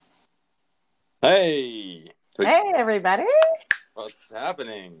Hey, Hey, everybody. what's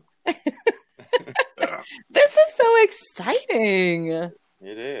happening? This is so exciting.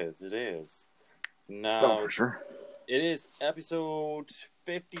 It is, it is. Oh, Now, for sure. it is episode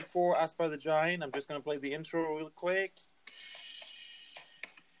 54, Asked by the Giant. I'm just going to play the intro real quick.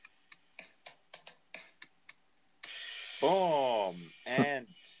 Boom. And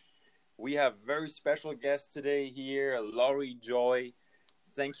we have very special guest today here, Laurie Joy.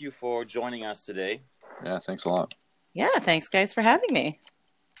 Thank you for joining us today. Yeah, thanks a lot. Yeah, thanks, guys, for having me.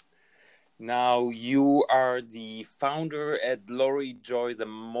 Now, you are the founder at Laurie Joy, the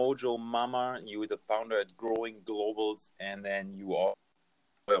Mojo Mama. You're the founder at Growing Globals, and then you are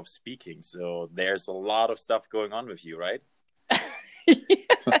way of speaking. So there's a lot of stuff going on with you, right?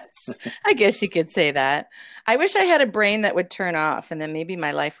 Yes, I guess you could say that. I wish I had a brain that would turn off and then maybe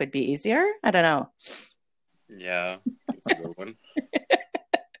my life would be easier. I don't know. Yeah, that's a good one.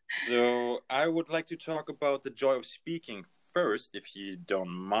 So I would like to talk about the joy of speaking first, if you don't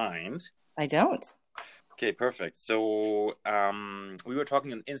mind. I don't. Okay, perfect. So we were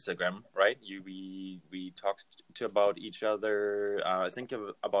talking on Instagram, right? We talked about each other. I think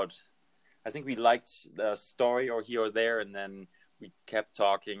we liked the story or here or there, and then we kept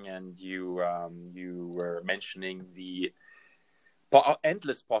talking, and you were mentioning the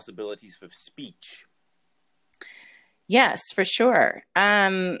endless possibilities with speech. Yes, for sure.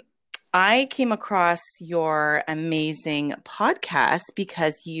 I came across your amazing podcast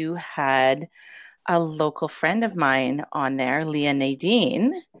because you had a local friend of mine on there, Leah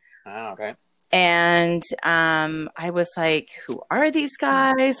Nadine. Ah, okay. And I was like, who are these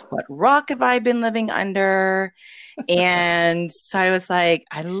guys? What rock have I been living under? And so I was like,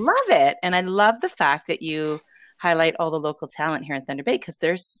 I love it. And I love the fact that you highlight all the local talent here in Thunder Bay because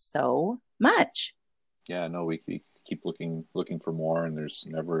there's so much. Yeah, no, we keep looking for more, and there's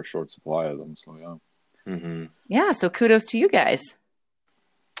never a short supply of them. So yeah. Mm-hmm. Yeah. So kudos to you guys.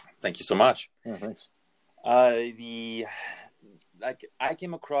 Thank you so much. Yeah, thanks. I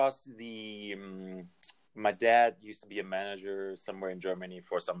came across my dad used to be a manager somewhere in Germany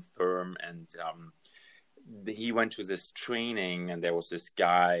for some firm, and he went to this training, and there was this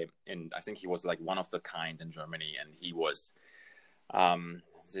guy, and I think he was like one of the kind in Germany, and he was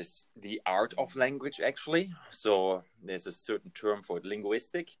the art of language, actually. So there's a certain term for it,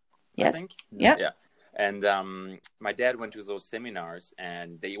 linguistic, I Yes. think. Yep. Yeah. And my dad went to those seminars,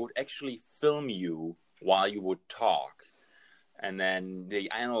 and they would actually film you while you would talk. And then they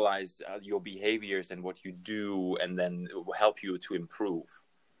analyze your behaviors and what you do, and then it will help you to improve.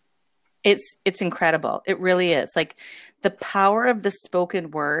 It's incredible. It really is. Like the power of the spoken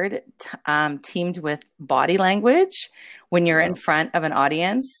word teamed with body language when you're in front of an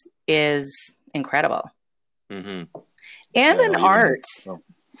audience is incredible. Mm-hmm. And Yeah, an no, art,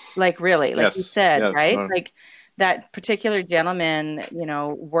 like really, like you Yes, said, yeah, right? no, Like that particular gentleman,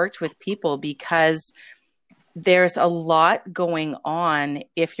 worked with people because there's a lot going on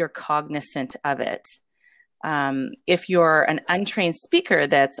if you're cognizant of it. If you're an untrained speaker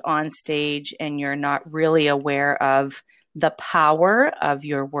that's on stage and you're not really aware of the power of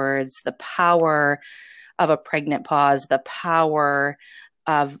your words, the power of a pregnant pause, the power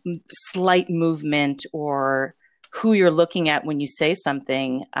of slight movement, or who you're looking at when you say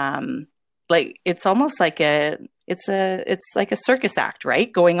something, like it's almost like it's like a circus act,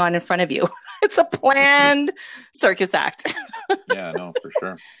 right? Going on in front of you. It's a planned circus act. yeah, no, for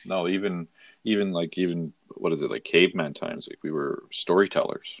sure. No, even what is it, like caveman times? Like we were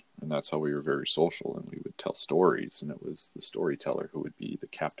storytellers, and that's how we were very social, and we would tell stories, and it was the storyteller who would be the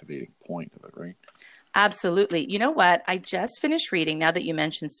captivating point of it, right? Absolutely. You know what? I just finished reading, now that you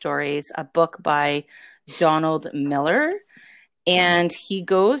mentioned stories, a book by Donald Miller. And he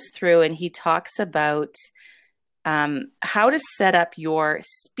goes through and he talks about how to set up your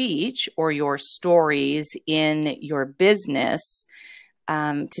speech or your stories in your business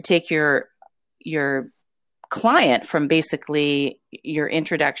to take your client from basically your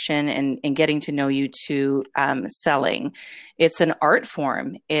introduction and getting to know you to selling. It's an art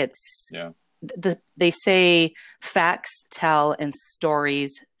form. Yeah. They say facts tell and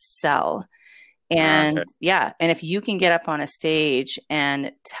stories sell. And Okay. yeah, and if you can get up on a stage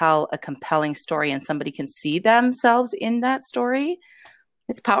and tell a compelling story and somebody can see themselves in that story,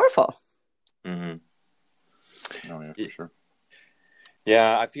 it's powerful. Mm-hmm. Oh yeah, for sure.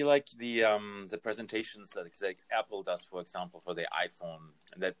 Yeah, I feel like the presentations that like Apple does, for example, for their iPhone,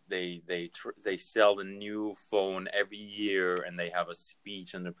 that they sell a new phone every year, and they have a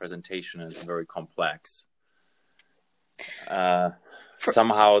speech and the presentation is very complex.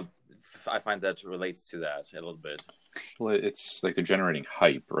 Somehow, I find that relates to that a little bit. Well, it's like they're generating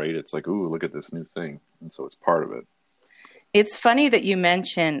hype, right? It's like, ooh, look at this new thing. And so it's part of it. It's funny that you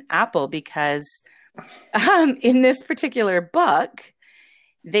mention Apple because in this particular book,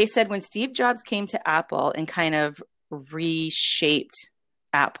 they said when Steve Jobs came to Apple and kind of reshaped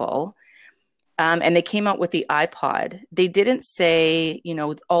Apple, and they came out with the iPod, they didn't say,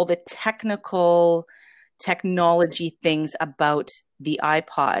 all the technology things about the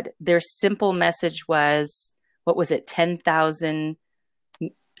iPod. Their simple message was, what was it? 10,000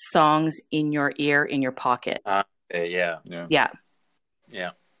 songs in your ear, in your pocket. Yeah.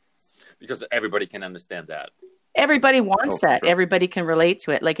 Because everybody can understand that. Everybody wants that. Sure. Everybody can relate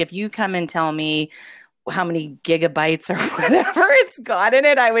to it. Like if you come and tell me how many gigabytes or whatever it's got in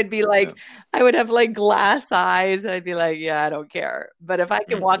it, I would be like, I would have like glass eyes. And I'd be like, yeah, I don't care. But if I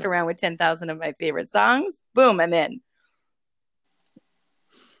can walk around with 10,000 of my favorite songs, boom, I'm in.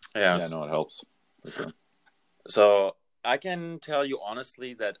 Yeah, no, it helps. For sure. So I can tell you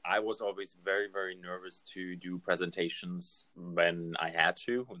honestly that I was always very, very nervous to do presentations when I had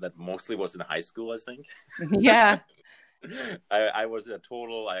to. That mostly was in high school, I think. Yeah. I was a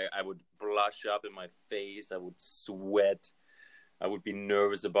total, I would blush up in my face. I would sweat. I would be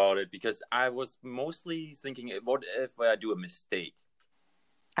nervous about it because I was mostly thinking, what if I do a mistake?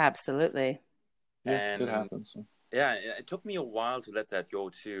 Absolutely. And it happens. Yeah, it took me a while to let that go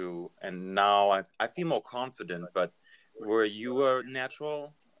too. And now I feel more confident, but were you a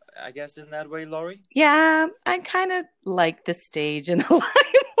natural, I guess, in that way, Laurie? Yeah, I kind of like the stage and the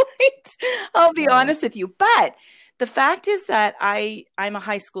limelight. I'll be honest with you. But the fact is that I'm a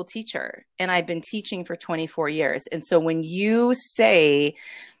high school teacher and I've been teaching for 24 years. And so when you say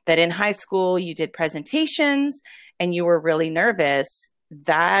that in high school you did presentations and you were really nervous,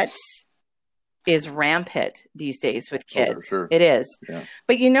 that is rampant these days with kids. Oh, sure. It is. Yeah.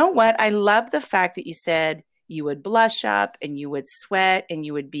 But you know what? I love the fact that you said you would blush up and you would sweat and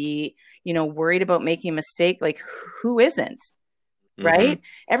you would be, worried about making a mistake. Like who isn't? Right?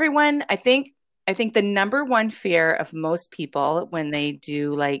 Everyone, I think the number one fear of most people when they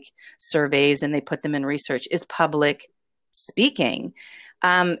do like surveys and they put them in research is public speaking.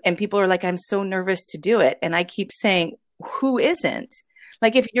 And people are like, I'm so nervous to do it. And I keep saying, who isn't?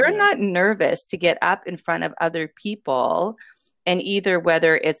 Like if you're not nervous to get up in front of other people, and either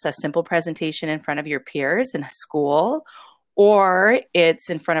whether it's a simple presentation in front of your peers in a school, or it's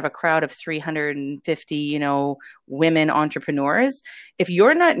in front of a crowd of 350, women entrepreneurs, if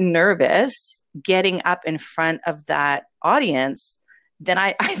you're not nervous getting up in front of that audience, then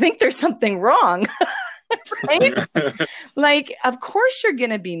I think there's something wrong. Right? Like, of course you're going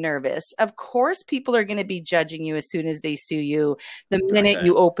to be nervous. Of course people are going to be judging you as soon as they see you. The minute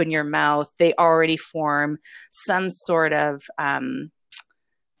you open your mouth, they already form some sort of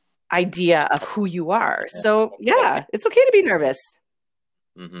idea of who you are. So yeah, it's okay to be nervous.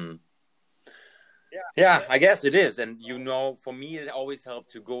 Yeah, I guess it is. And for me, it always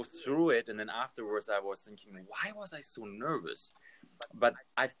helped to go through it. And then afterwards I was thinking, why was I so nervous? But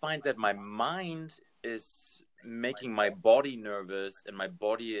I find that my mind is making my body nervous, and my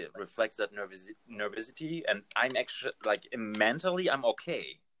body reflects that nervosity, and I'm actually mentally I'm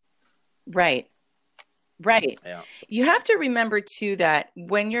okay. Right. Yeah. You have to remember too that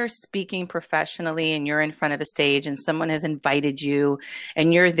when you're speaking professionally and you're in front of a stage and someone has invited you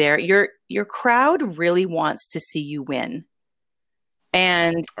and you're there, your crowd really wants to see you win,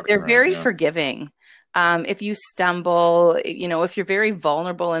 and they're very forgiving. If you stumble, if you're very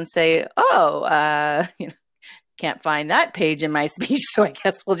vulnerable and say, can't find that page in my speech, so I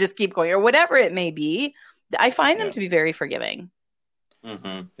guess we'll just keep going, or whatever it may be, I find them to be very forgiving.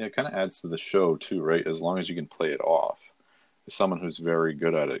 Yeah, it kind of adds to the show too, right? As long as you can play it off. Someone who's very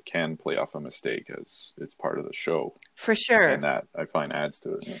good at it can play off a mistake as it's part of the show. For sure. And that, I find, adds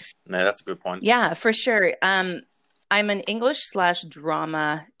to it. Yeah. No, that's a good point. Yeah, for sure. I'm an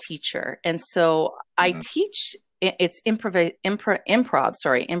English/drama teacher. And so I teach, it's improvising,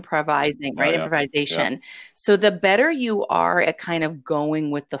 right? Improvisation. Yeah. So the better you are at kind of going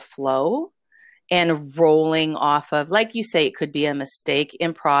with the flow and rolling off of, like you say, it could be a mistake.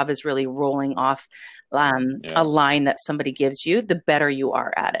 Improv is really rolling off a line that somebody gives you, the better you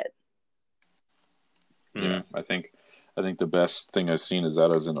are at it. Yeah, I think the best thing I've seen is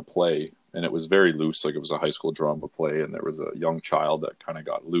that I was in a play, and it was very loose. Like, it was a high school drama play, and there was a young child that kind of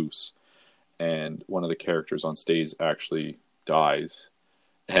got loose, and one of the characters on stage actually dies,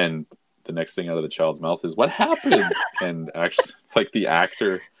 and the next thing out of the child's mouth is, "What happened?" And actually, like, the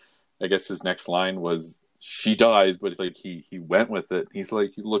actor, I guess his next line was, she dies, but like he went with it. He's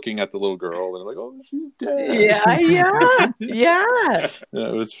like looking at the little girl and like, oh, she's dead. Yeah.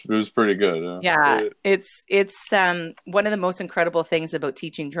 It was pretty good. Yeah, it's one of the most incredible things about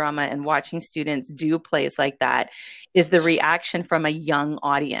teaching drama and watching students do plays like that is the reaction from a young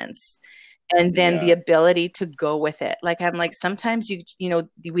audience. And then the ability to go with it. Like I'm like, sometimes you know,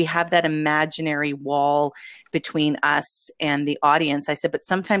 we have that imaginary wall between us and the audience. I said, but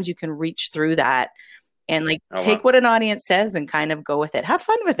sometimes you can reach through that and like take what an audience says and kind of go with it. Have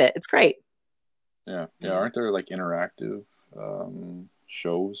fun with it. It's great. Yeah. Aren't there like interactive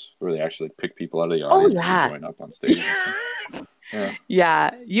shows where they actually pick people out of the audience and join up on stage?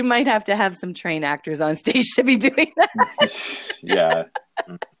 Yeah, you might have to have some trained actors on stage to be doing that. Yeah.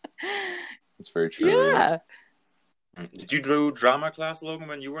 That's very true. Yeah. Did you do drama class, Logan,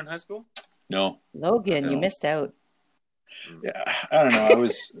 when you were in high school? No. Logan, you missed out. Yeah, I don't know. I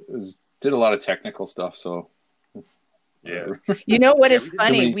was did a lot of technical stuff, so You know what is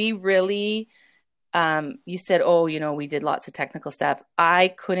funny? We really you said, oh, you know, we did lots of technical stuff. I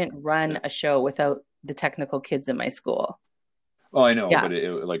couldn't run a show without the technical kids in my school. Oh, I know, but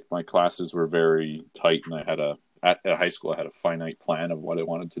like my classes were very tight, and I had at high school I had a finite plan of what I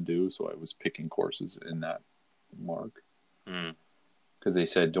wanted to do, so I was picking courses in that mark. Because they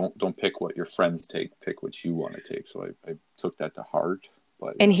said don't pick what your friends take, pick what you want to take. So I took that to heart.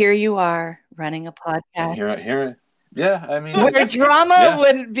 But here you are running a podcast. Here, yeah. I mean, where drama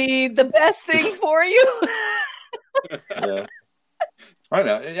would be the best thing for you. Yeah, I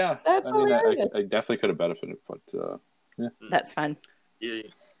know. Yeah, that's hilarious. I definitely could have benefited, but that's fun.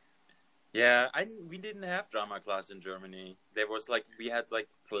 Yeah, we didn't have drama class in Germany. There was like, we had like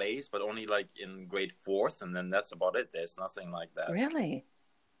plays, but only like in grade 4th, and then that's about it. There's nothing like that. Really?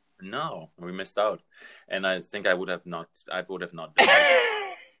 No, we missed out. And I think I would have not done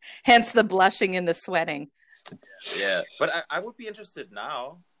it. Hence the blushing and the sweating. Yeah, but I would be interested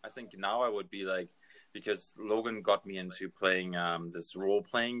now. I think now I would be like, because Logan got me into playing this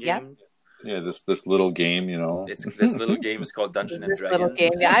role-playing game. Yep. Yeah, this little game, you know. This little game is called Dungeons and Dragons. Little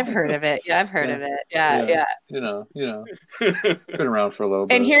game. Yeah, I've heard of it. Yeah, I've heard of it. Yeah. You know, been around for a little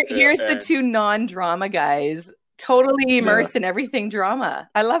bit. And here's the two non-drama guys, totally immersed in everything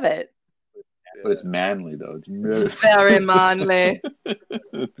drama. I love it. But it's manly, though. It's very manly.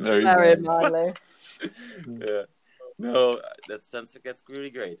 Very manly. Yeah. No, that's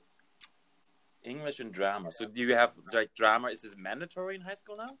really great. English and drama. So do you have like drama? Is this mandatory in high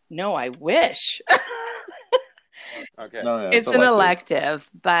school now? No, I wish. Okay. No, it's an elective,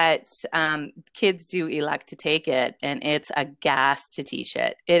 but kids do elect to take it, and it's a gas to teach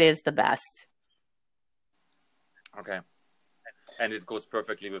it. It is the best. Okay. And it goes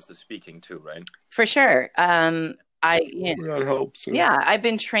perfectly with the speaking too, right? For sure. That helps. Yeah, I've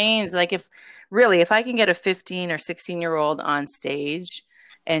been trained. Like if I can get a 15 or 16-year-old on stage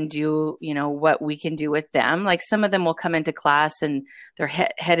and do, you know, what we can do with them. Like some of them will come into class and their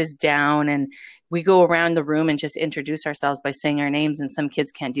head is down, and we go around the room and just introduce ourselves by saying our names, and some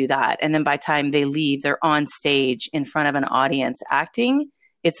kids can't do that. And then by the time they leave, they're on stage in front of an audience acting.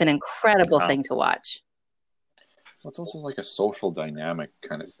 It's an incredible thing to watch. Well, it's also like a social dynamic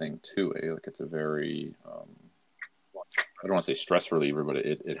kind of thing too, eh? Like it's a very I don't want to say stress reliever, but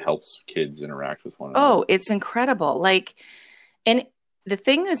it helps kids interact with one another. Oh, it's incredible. Like, and the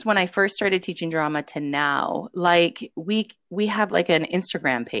thing is, when I first started teaching drama to now, like we have like an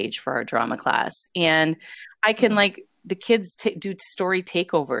Instagram page for our drama class, and I can like the kids do story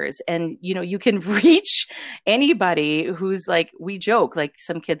takeovers, and you know, you can reach anybody who's like, we joke, like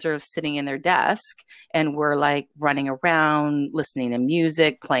some kids are sitting in their desk and we're like running around, listening to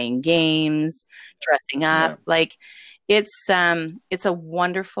music, playing games, dressing up. Like it's a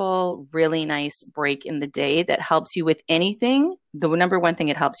wonderful, really nice break in the day that helps you with anything. The number one thing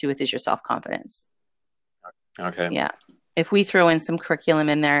it helps you with is your self-confidence. Okay. Yeah. If we throw in some curriculum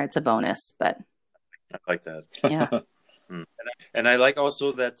in there, it's a bonus, but I like that. Yeah. And I like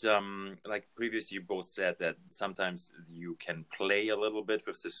also that, like previously you both said that sometimes you can play a little bit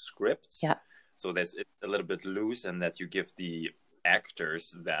with the script. Yeah. So there's a little bit loose, and that you give the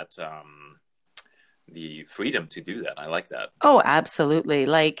actors that the freedom to do that. I like that. Oh, absolutely.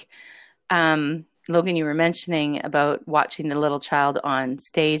 Like, Logan, you were mentioning about watching the little child on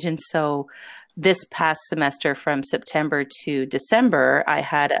stage. And so this past semester from September to December, I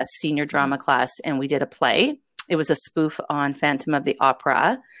had a senior drama class and we did a play. It was a spoof on Phantom of the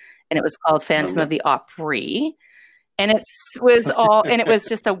Opera, and it was called Phantom of the Opry. And it was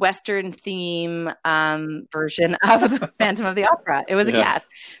just a Western theme version of the Phantom of the Opera. It was a gas.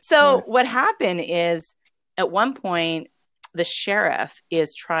 So what happened is at one point the sheriff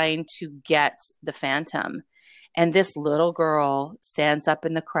is trying to get the Phantom, and this little girl stands up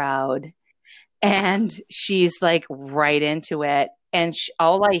in the crowd, and she's like right into it. And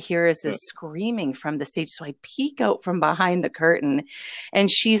all I hear is this screaming from the stage. So I peek out from behind the curtain,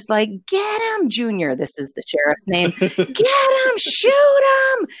 and she's like, "Get him, Junior." This is the sheriff's name. "Get him, shoot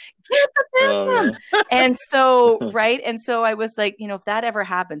him, get the Phantom." And so, right. And so I was like, if that ever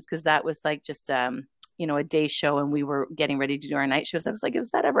happens, because that was like just, a day show, and we were getting ready to do our night shows. I was like, if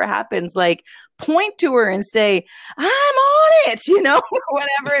that ever happens, like, point to her and say, "I'm on it,"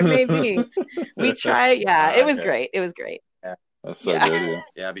 whatever it may be. We try. Yeah, it was great. It was great. That's so good. Yeah.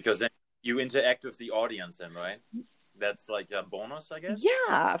 Yeah, because then you interact with the audience, then, right? That's like a bonus, I guess.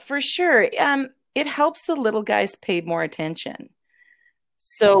 Yeah, for sure. It helps the little guys pay more attention.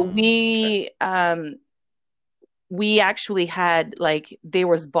 So we actually had, like, there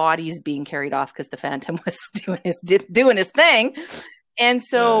was bodies being carried off because the Phantom was doing his thing, and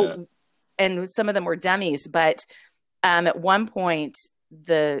so and some of them were dummies. But at one point,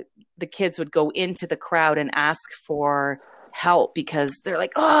 the kids would go into the crowd and ask for help because they're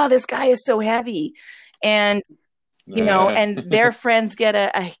like, "Oh, this guy is so heavy," and and their friends get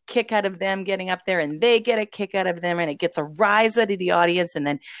a kick out of them getting up there, and they get a kick out of them, and it gets a rise out of the audience, and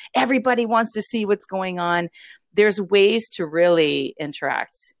then everybody wants to see what's going on. There's ways to really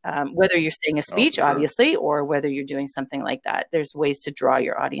interact, whether you're saying a speech, obviously, or whether you're doing something like that. There's ways to draw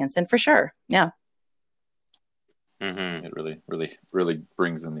your audience, and for sure, yeah. It really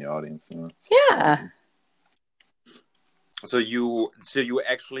brings in the audience. Yeah. So you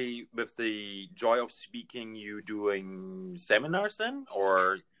actually, with the Joy of Speaking, you doing seminars then,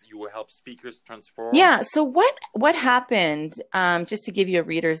 or you help speakers transform? Yeah. So what happened, just to give you a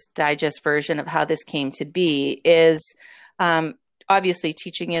Reader's Digest version of how this came to be, is obviously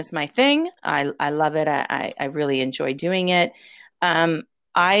teaching is my thing. I love it. I really enjoy doing it.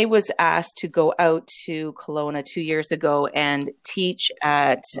 I was asked to go out to Kelowna 2 years ago and teach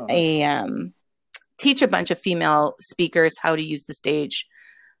at teach a bunch of female speakers how to use the stage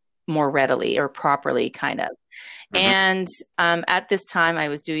more readily or properly, kind of. And at this time, I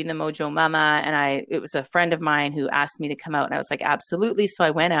was doing the Mojo Mama, and it was a friend of mine who asked me to come out, and I was like, absolutely. So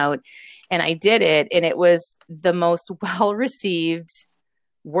I went out and I did it, and it was the most well-received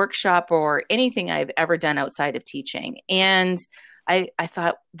workshop or anything I've ever done outside of teaching. And I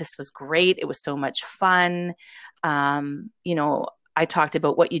thought this was great. It was so much fun. I talked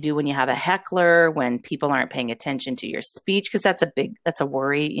about what you do when you have a heckler, when people aren't paying attention to your speech, because that's a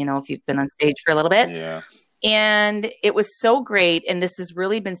worry, if you've been on stage for a little bit. Yeah. And it was so great. And this has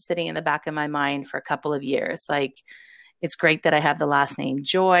really been sitting in the back of my mind for a couple of years. Like, it's great that I have the last name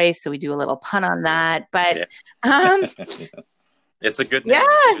Joy, so we do a little pun on that. But it's a good name.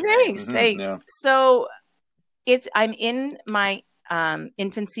 Yeah, thanks. Yeah. So I'm in my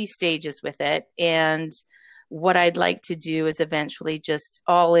infancy stages with it, and what I'd like to do is eventually just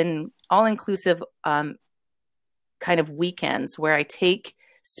all-inclusive kind of weekends where I take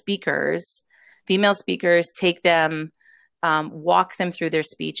speakers, female speakers, take them, walk them through their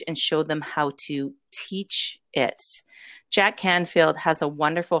speech and show them how to teach it. Jack Canfield has a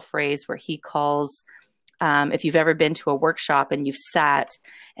wonderful phrase where he calls, if you've ever been to a workshop and you've sat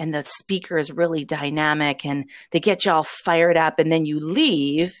and the speaker is really dynamic and they get you all fired up and then you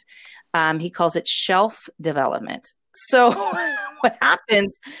leave, he calls it shelf development. So what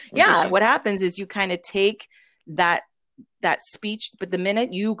happens is you kind of take that speech, but the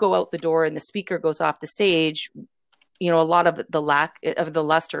minute you go out the door and the speaker goes off the stage, a lot of the lack of the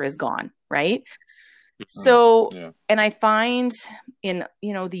luster is gone, right? So, and I find in,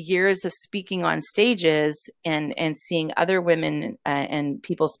 the years of speaking on stages and seeing other women and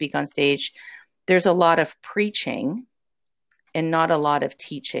people speak on stage, there's a lot of preaching and not a lot of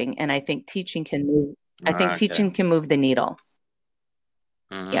teaching. And I think teaching can move. I think teaching can move the needle.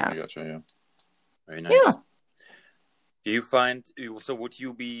 Yeah. I gotcha. Yeah. Very nice. Yeah. Do you find, so would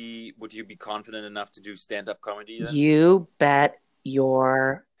you be confident enough to do stand-up comedy then? You bet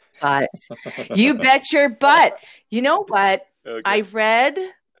your butt. You bet your butt. You know what? Okay. I read,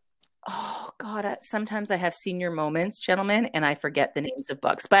 sometimes I have senior moments, gentlemen, and I forget the names of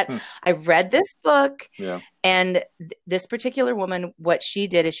books. But I read this book, and this particular woman, what she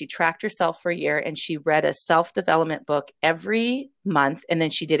did is she tracked herself for a year, and she read a self-development book every month, and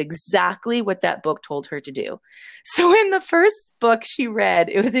then she did exactly what that book told her to do. So in the first book she read,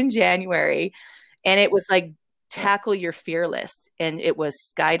 it was in January, and it was like, tackle your fear list, and it was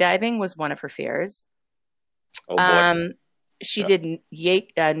skydiving was one of her fears. Oh boy. She did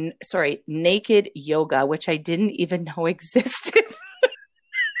naked yoga, which I didn't even know existed.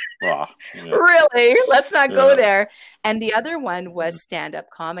 Yeah. Really? Let's not go Yeah. there. And the other one was stand-up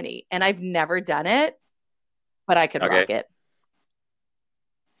comedy. And I've never done it, but I could rock it.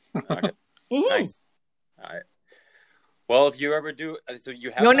 Okay. Mhm. Nice. All right. Well, if you ever do, so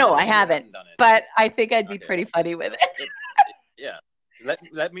you have No, done it, I or you haven't done it? but I think I'd be Okay, pretty well, funny with it. yeah.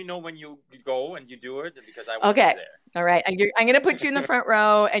 Let me know when you go and you do it, because I want to Okay. be there. All right. I'm going to put you in the front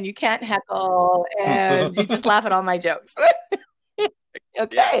row and you can't heckle and you just laugh at all my jokes. Okay.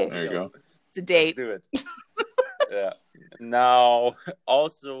 Yeah, There you go. It's a date. Let's do it. Yeah. Now,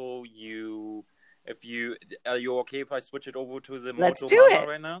 also, are you okay if I switch it over to the Let's Mojo do Mama it.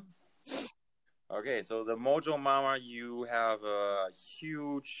 right now? Okay, so the Mojo Mama, you have a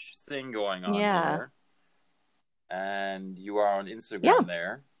huge thing going on here. And you are on Instagram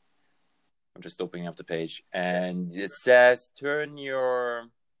there. I'm just opening up the page. And it says, turn your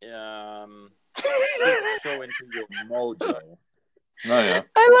show into your mojo. Oh, yeah.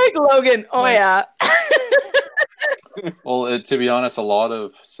 I like Logan. Oh, Nice. yeah. Well, to be honest, a lot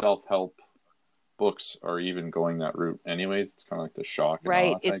of self-help books are even going that route anyways. It's kind of like the shock and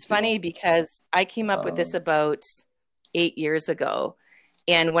Right. awe It's type funny deal. because I came up with this about 8 years ago.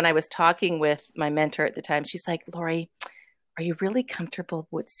 And when I was talking with my mentor at the time, she's like, Laurie, are you really comfortable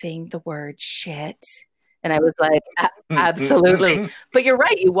with saying the word shit? And I was like, absolutely. But you're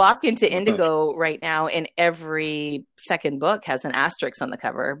right. You walk into Indigo right now and every second book has an asterisk on the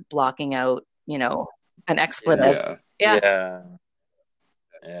cover blocking out, an expletive. Yeah.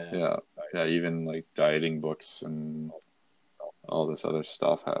 Even like dieting books and all this other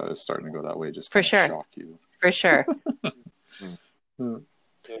stuff is starting to go that way, just for to sure. shock you. For sure.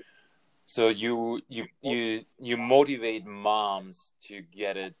 So you motivate moms to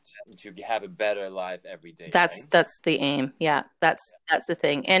have a better life every day. That's the aim. Yeah, that's the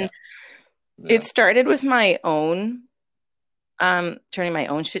thing. And Yeah. it started with my own turning my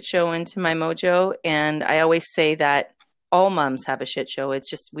own shit show into my mojo. And I always say that all moms have a shit show. It's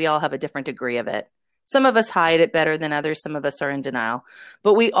just we all have a different degree of it. Some of us hide it better than others. Some of us are in denial.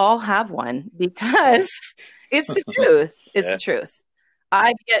 But we all have one because it's the truth. It's the truth.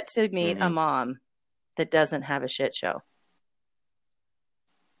 I've yet to meet a mom that doesn't have a shit show.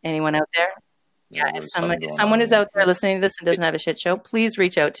 Anyone out there? Yeah, if someone is out there listening to this and doesn't have a shit show, please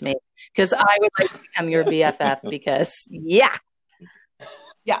reach out to me because I would like to become your BFF because yeah.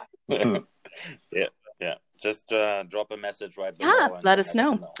 Just drop a message right below. Yeah, let us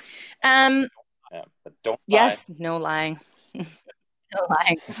know. But don't lie. No lying. No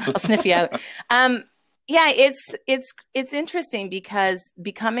lying. I'll sniff you out. It's interesting because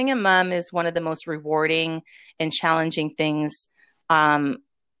becoming a mom is one of the most rewarding and challenging things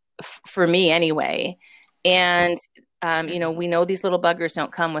for me anyway. And, we know these little buggers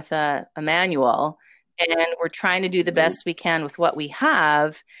don't come with a manual and we're trying to do the best we can with what we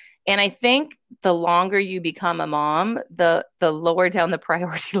have. And I think the longer you become a mom, the lower down the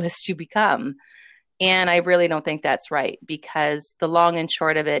priority list you become. And I really don't think that's right because the long and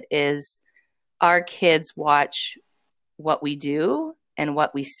short of it is our kids watch what we do and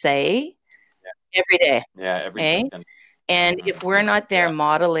what we say every day. Yeah, every second. And if we're not there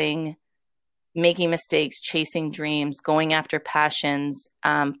modeling, making mistakes, chasing dreams, going after passions,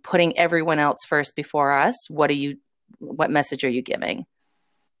 putting everyone else first before us, what message are you giving?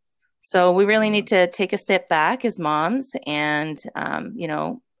 So we really need to take a step back as moms and,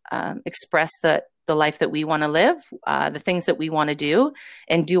 express the life that we want to live, the things that we want to do.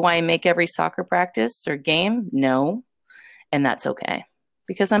 And do I make every soccer practice or game? No. And that's okay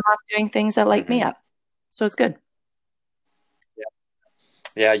because I'm off doing things that light me up. So it's good.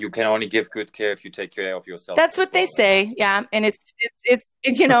 Yeah, you can only give good care if you take care of yourself. That's what they say. Yeah. And it's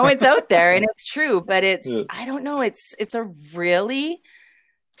it's out there and it's true, but I don't know. It's a really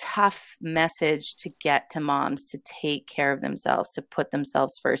tough message to get to moms to take care of themselves, to put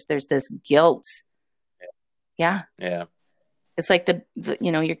themselves first. There's this guilt. Yeah. It's like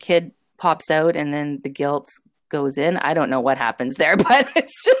your kid pops out and then the guilt goes in. I don't know what happens there, but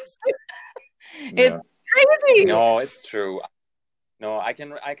it's just it's crazy. No, it's true. No, I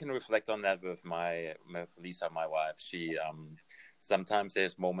can reflect on that with Lisa, my wife. She sometimes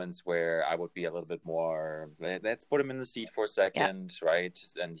there's moments where I would be a little bit more, let's put him in the seat for a second, right?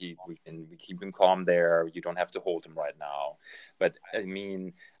 And we keep him calm there. You don't have to hold him right now. But I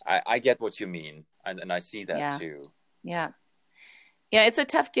mean, I get what you mean. And I see that too. Yeah. Yeah, it's a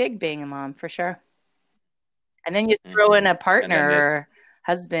tough gig being a mom for sure. And then you throw in a partner or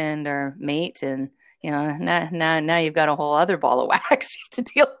husband or mate and now you've got a whole other ball of wax to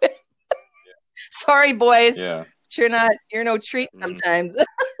deal with. Sorry, boys. Yeah. But you're no treat sometimes.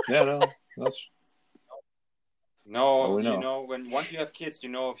 No, we you know. know, when once you have kids, you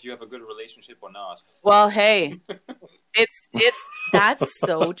know if you have a good relationship or not. Well, hey, that's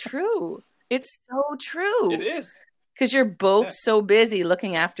so true. It's so true. It is. Because you're both Yeah. so busy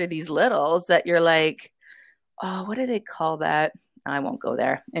looking after these littles that you're like, oh, what do they call that? I won't go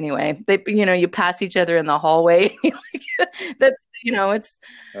there. Anyway, you pass each other in the hallway. That's, it's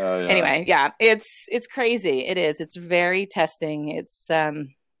Yeah. anyway, yeah, it's crazy. It is. It's very testing. It's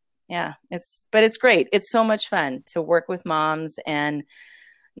yeah, but it's great. It's so much fun to work with moms. And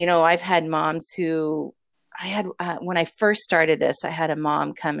I've had moms who I had when I first started this, I had a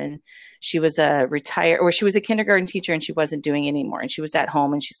mom come and she was she was a kindergarten teacher and she wasn't doing it anymore. And she was at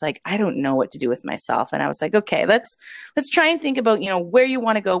home and she's like, I don't know what to do with myself. And I was like, okay, let's try and think about, where you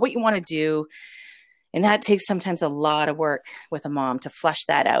want to go, what you want to do. And that takes sometimes a lot of work with a mom to flush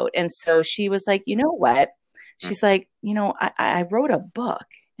that out. And so she was like, you know what? She's like, I wrote a book.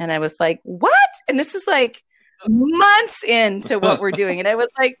 And I was like, what? And this is like months into what we're doing. And I was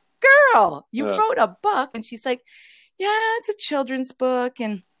like, girl, you wrote a book. And she's like, yeah, it's a children's book.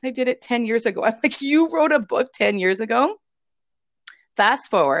 And I did it 10 years ago. I'm like, you wrote a book 10 years ago?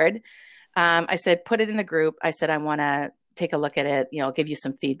 Fast forward. I said, put it in the group. I said, I want to take a look at it, give you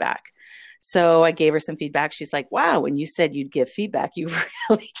some feedback. So I gave her some feedback. She's like, wow, when you said you'd give feedback, you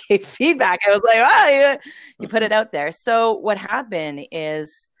really gave feedback. I was like, wow, you put it out there. So what happened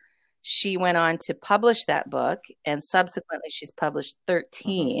is she went on to publish that book, and subsequently she's published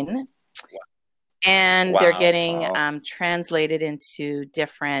 13. And they're getting translated into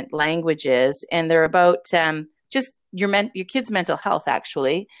different languages. And they're about just your kid's mental health,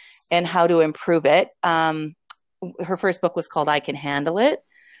 actually, and how to improve it. Her first book was called I Can Handle It.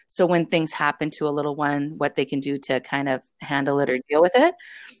 So when things happen to a little one, what they can do to kind of handle it or deal with it.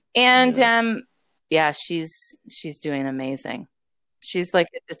 And she's doing amazing. She's like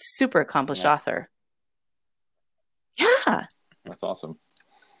a super accomplished author. Yeah. That's awesome.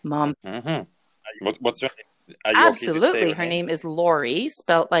 Mom. Mm-hmm. What's her name? Absolutely. Her name is Laurie,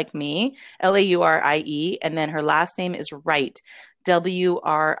 spelled like me, Laurie. And then her last name is Wright, Wright. You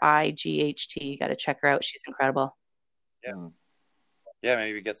got to check her out. She's incredible. Yeah. Yeah,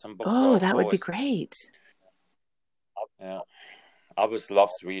 maybe we get some books. Oh, that would be great. Yeah. Albus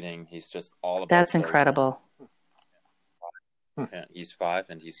loves reading. He's just all about That's incredible. Yeah, he's 5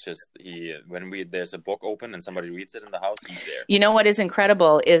 and when there's a book open and somebody reads it in the house, he's there. You know what is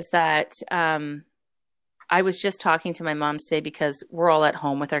incredible is that I was just talking to my mom today because we're all at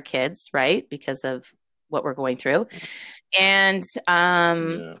home with our kids, right? Because of what we're going through. And,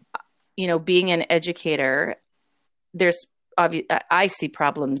 being an educator, I see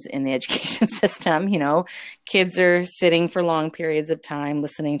problems in the education system. Kids are sitting for long periods of time,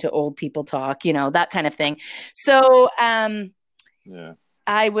 listening to old people talk, that kind of thing. So,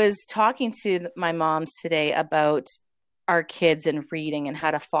 I was talking to my moms today about our kids and reading and how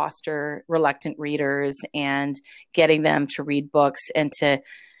to foster reluctant readers and getting them to read books and to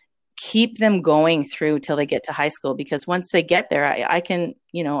keep them going through till they get to high school. Because once they get there, I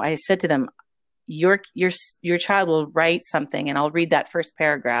said to them, your child will write something and I'll read that first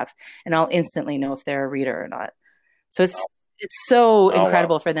paragraph and I'll instantly know if they're a reader or not. So it's so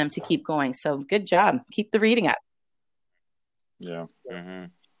incredible for them to keep going. So good job. Keep the reading up. Yeah. Mm-hmm.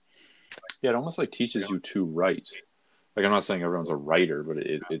 Yeah, it almost like teaches you to write. Like, I'm not saying everyone's a writer, but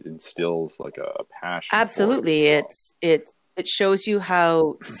it instills like a passion. Absolutely. It shows you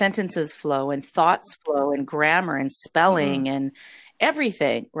how sentences flow and thoughts flow and grammar and spelling and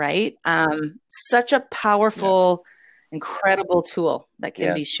everything, right? Such a powerful, incredible tool that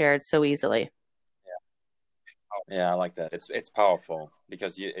can be shared so easily. Yeah, I like that. It's powerful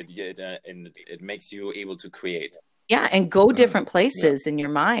because it makes you able to create. Yeah, and go different places in your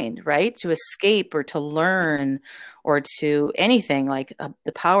mind, right? To escape or to learn or to anything, like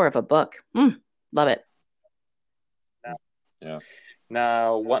the power of a book. Love it. Yeah.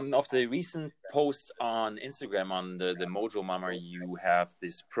 Now, one of the recent posts on Instagram on the Mojo Mama, you have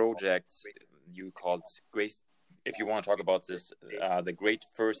this project you called Grace. If you want to talk about this, the great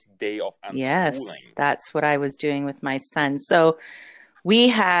first day of unschooling. Yes, that's what I was doing with my son. So we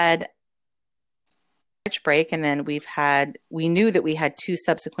had March break, and then we knew that we had 2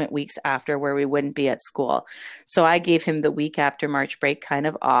 subsequent weeks after where we wouldn't be at school. So I gave him the week after March break kind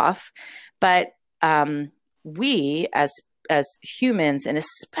of off. But we as humans, and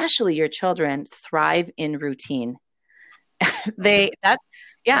especially your children, thrive in routine. Think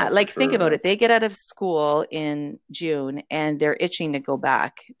about it. They get out of school in June and they're itching to go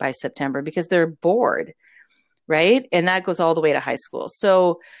back by September because they're bored, right? And that goes all the way to high school.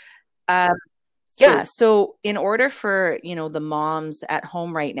 So Yeah. So in order for, the moms at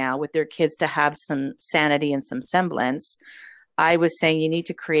home right now with their kids to have some sanity and some semblance, I was saying you need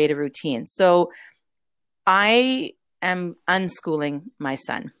to create a routine. So I am unschooling my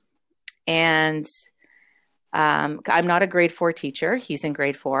son, and I'm not a grade 4 teacher. He's in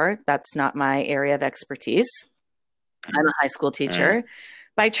grade 4. That's not my area of expertise. I'm a high school teacher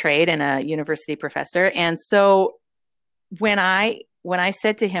by trade and a university professor. And so when I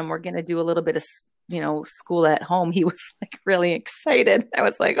said to him, we're going to do a little bit of, school at home, he was like really excited. I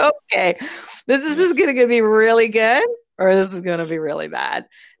was like, okay, this is going to be really good, or this is going to be really bad.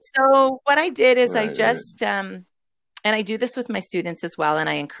 So what I did is I just, and I do this with my students as well, and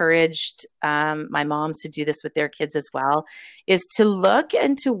I encouraged my moms to do this with their kids as well, is to look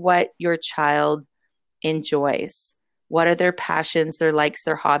into what your child enjoys. What are their passions, their likes,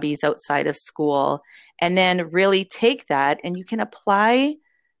 their hobbies outside of school? And then really take that, and you can apply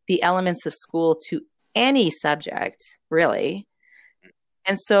the elements of school to any subject, really.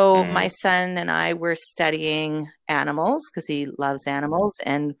 And so my son and I were studying animals because he loves animals.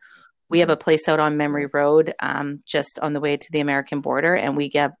 And we have a place out on Memory Road, just on the way to the American border, and we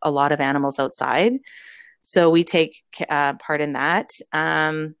get a lot of animals outside. So we take part in that.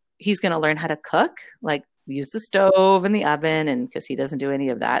 He's going to learn how to cook, like use the stove and the oven, and because he doesn't do any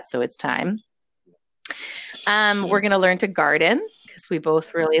of that, so it's time. We're going to learn to garden because we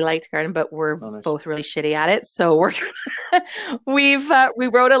both really like to garden, but we're both really shitty at it. So we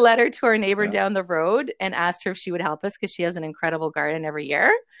wrote a letter to our neighbor down the road and asked her if she would help us because she has an incredible garden every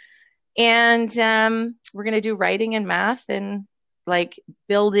year. And we're going to do writing and math and like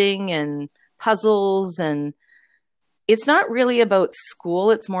building and puzzles. And it's not really about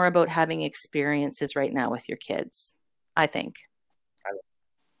school. It's more about having experiences right now with your kids, I think.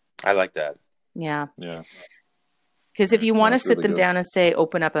 I like that. Yeah. Yeah. Because if you want to sit really them good. down and say,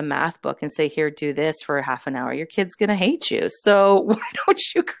 open up a math book and say, here, do this for half an hour, your kid's going to hate you. So why don't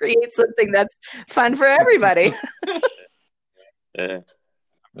you create something that's fun for everybody?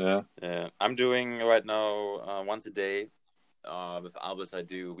 Yeah. I'm doing right now once a day with Albus.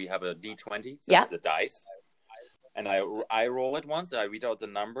 We have a D20, so it's the dice. And I roll it once, I read out the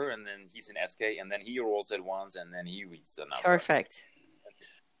number, and then he's in SK, and then he rolls it once, and then he reads the number. Perfect.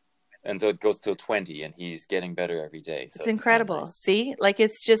 And so it goes till 20, and he's getting better every day. So it's incredible. Nice. See, like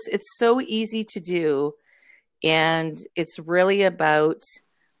it's so easy to do. And it's really about,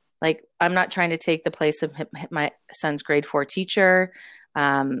 like, I'm not trying to take the place of my son's grade 4 teacher.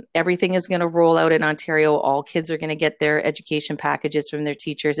 Everything is going to roll out in Ontario. All kids are going to get their education packages from their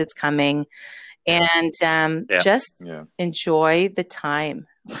teachers. It's coming. And just enjoy the time.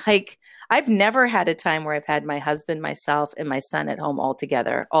 Like, I've never had a time where I've had my husband, myself, and my son at home all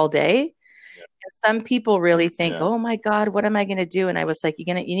together all day. And some people really think, oh my God, what am I going to do? And I was like,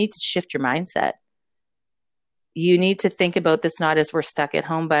 you need to shift your mindset. You need to think about this not as we're stuck at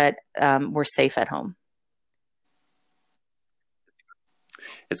home, but we're safe at home.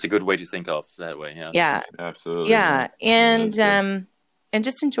 It's a good way to think of that way. Yeah. Yeah. Absolutely. Yeah. And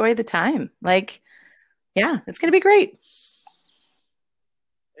just enjoy the time. Like, yeah, it's going to be great.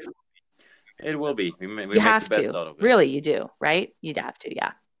 It will be. We you make have the best to. out of it. Really, you do, right? You'd have to,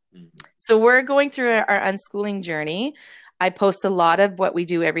 yeah. Mm-hmm. So we're going through our unschooling journey. I post a lot of what we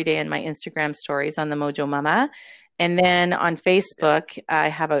do every day in my Instagram stories on the Mojo Mama. And then on Facebook, I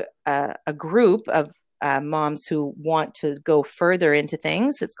have a group of moms who want to go further into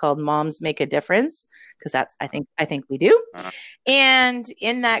things. It's called Moms Make a Difference, because that's, I think we do. And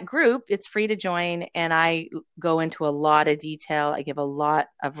in that group, it's free to join. And I go into a lot of detail. I give a lot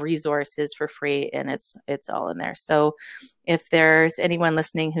of resources for free, and it's all in there. So if there's anyone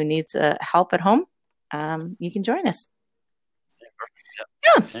listening who needs help at home, you can join us.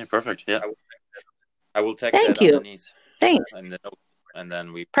 Yeah, perfect. Yeah. I will text Thank that you. underneath. Thanks. And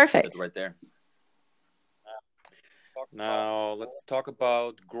then we perfect. Put it right there. Now let's talk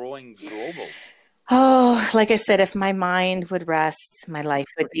about growing globals. Oh, like I said, if my mind would rest, my life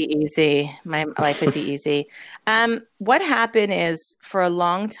would be easy. My life would be easy. What happened is, for a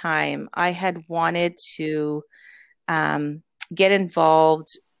long time, I had wanted to get involved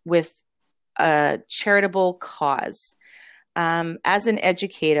with a charitable cause. As an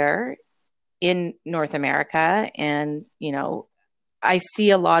educator in North America, and, I see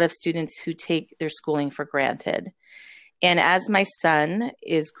a lot of students who take their schooling for granted. And as my son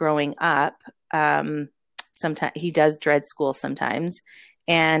is growing up, sometimes he does dread school sometimes,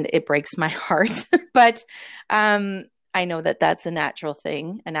 and it breaks my heart. But I know that that's a natural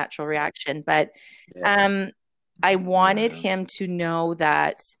thing, a natural reaction. But I wanted him to know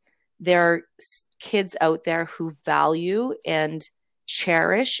that there are kids out there who value and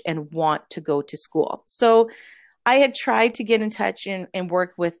cherish and want to go to school. So I had tried to get in touch and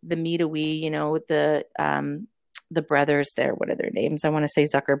work with the Meadowy, you know, the brothers there. What are their names? I want to say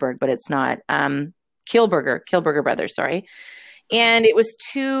Zuckerberg, but it's not. Kielburger brothers, sorry. And it was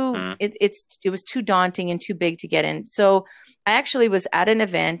too it was too daunting and too big to get in. So I actually was at an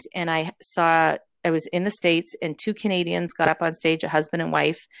event and I was in the States and two Canadians got up on stage, a husband and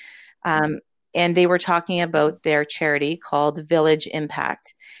wife, and they were talking about their charity called Village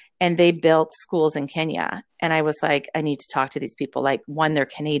Impact. And they built schools in Kenya. And I was like, I need to talk to these people. Like, one, they're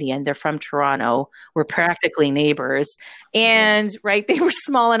Canadian. They're from Toronto. We're practically neighbors. And right, they were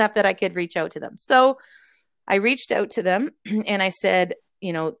small enough that I could reach out to them. So I reached out to them and I said,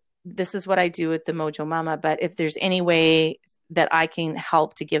 you know, this is what I do with the Mojo Mama. But if there's any way that I can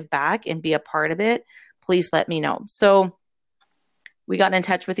help to give back and be a part of it, please let me know. So we got in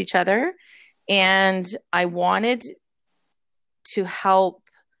touch with each other and I wanted to help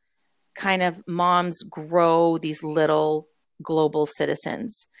kind of moms grow these little global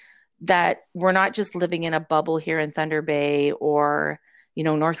citizens that we're not just living in a bubble here in Thunder Bay or, you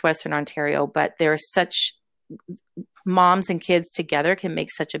know, Northwestern Ontario, but there's such moms and kids together can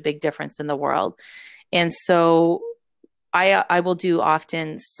make such a big difference in the world. And so I will do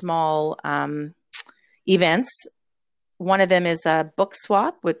often small events. One of them is a book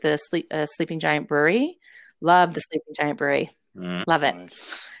swap with the Sleeping Giant Brewery. Love the Sleeping Giant Brewery. Love it.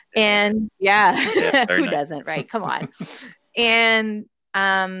 Nice. And yeah, who nice. doesn't, right? Come on. And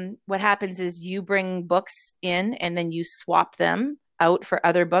what happens is you bring books in and then you swap them out for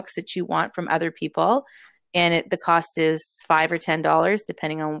other books that you want from other people. And the cost is $5 or $10,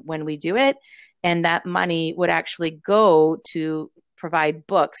 depending on when we do it. And that money would actually go to provide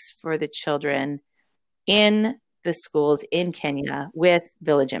books for the children in the schools in Kenya with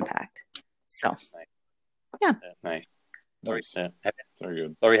Village Impact. So, yeah. Nice. Nice. Yeah. Very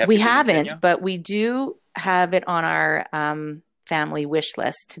good. Laurie, We haven't, but we do have it on our family wish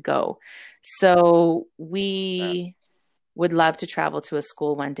list to go. So we would love to travel to a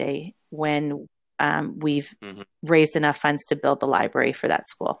school one day when we've raised enough funds to build the library for that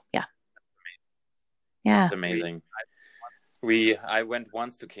school. Yeah. Yeah. That's amazing. I went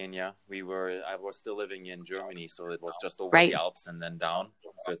once to Kenya. I was still living in Germany, so it was just over the Alps and then down.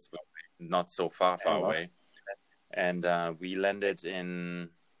 So it's not so far away. And we landed in,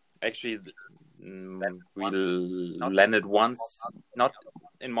 actually, we landed once, not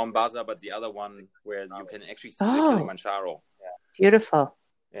in Mombasa, but the other one where you can actually see the Kilimanjaro. Beautiful.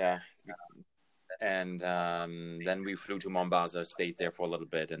 Yeah. And then we flew to Mombasa, stayed there for a little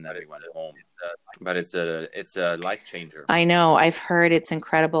bit, and then we went home. But it's a life changer. I know. I've heard it's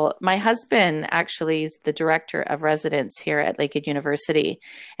incredible. My husband actually is the director of residence here at Lakehead University,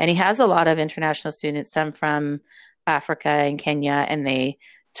 and he has a lot of international students, some from Africa and Kenya, and they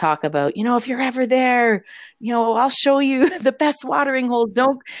talk about, you know, if you're ever there, you know, I'll show you the best watering hole.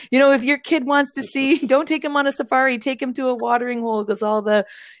 Don't, you know, if your kid wants to see, don't take him on a safari, take him to a watering hole because all the,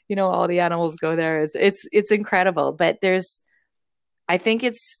 you know, all the animals go there. It's incredible. But I think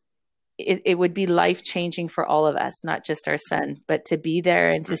it would be life-changing for all of us, not just our son, but to be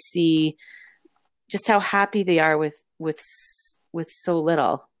there and to see just how happy they are with so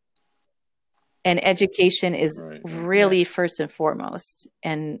little. And education is really first and foremost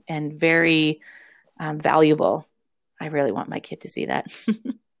and very valuable. I really want my kid to see that.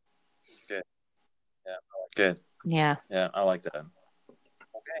 Good. Yeah. Good. Yeah. Yeah, I like that.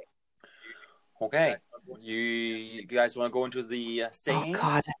 Okay. You guys want to go into the sayings? Oh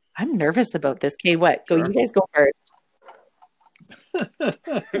God, I'm nervous about this. Okay, what? Go. Sure. You guys go first.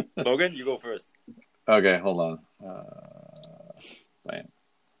 Logan, you go first. Okay, hold on. Man.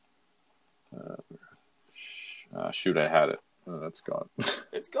 Shoot, I had it. That's gone.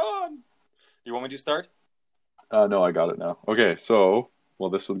 It's gone. You want me to start? No, I got it now. Okay, so, well,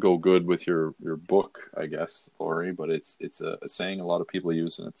 this would go good with your book, I guess, Laurie, but it's a saying a lot of people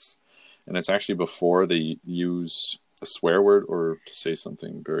use, and it's actually before they use a swear word or to say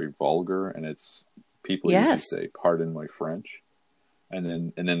something very vulgar, and it's people usually say, "Pardon my French,"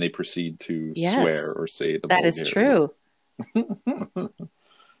 and then they proceed to swear or say the that is true.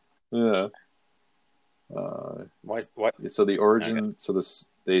 Yeah. What? So the origin,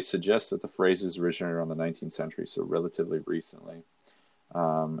 they suggest that the phrases originated around the 19th century, so relatively recently,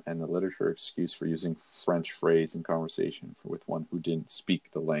 and the literature excuse for using French phrase in conversation with one who didn't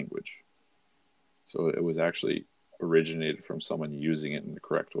speak the language. So it was actually originated from someone using it in the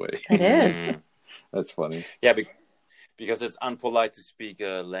correct way. It is. That's funny. Yeah, because it's unpolite to speak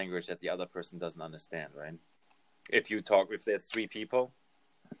a language that the other person doesn't understand, right? If there's three people.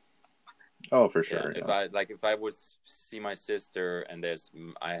 Oh, for Yeah, sure. if I would see my sister and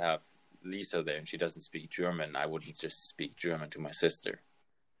I have Lisa there and she doesn't speak German, I wouldn't just speak German to my sister.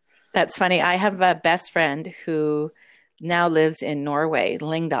 That's funny. I have a best friend who now lives in Norway,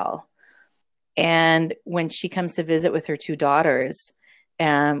 Lyngdal. And when she comes to visit with her two daughters,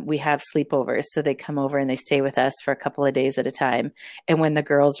 we have sleepovers. So they come over and they stay with us for a couple of days at a time. And when the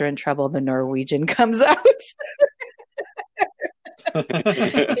girls are in trouble, the Norwegian comes out.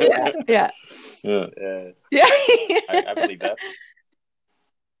 Yeah. Yeah. Yeah. I believe that.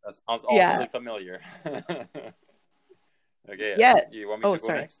 That sounds awfully familiar. Okay. Yeah. You want me to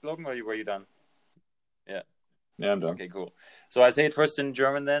go next, Logan, or were you done? Yeah. Yeah, I'm done. Okay, cool. So I say it first in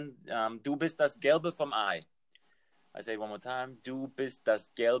German then. Du bist das Gelbe vom Ei. I say it one more time. Du bist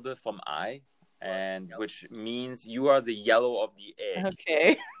das Gelbe vom Ei, and which means you are the yellow of the egg.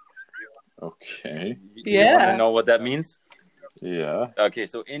 Okay. Okay. You want to know what that means? Yeah. Okay,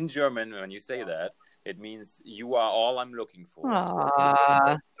 so in German, when you say that, it means you are all I'm looking for.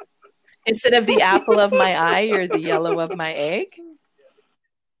 Aww. Instead of the apple of my eye, you're the yellow of my egg?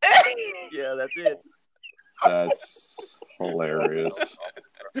 Yeah, that's it. That's hilarious.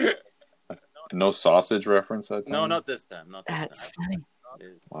 No sausage reference that time? No, not this time. That's funny.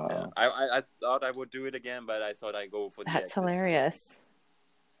 Wow. Yeah. I thought I would do it again, but I thought I'd go for the egg. That's hilarious.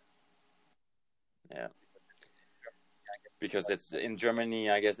 Yeah. Because it's in Germany,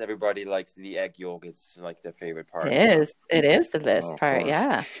 I guess everybody likes the egg yolk. It's like their favorite part. It is the best part.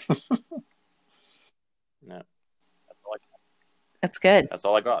 Yeah. Yeah. That's good. That's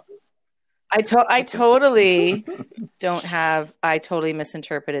all I got. I totally I totally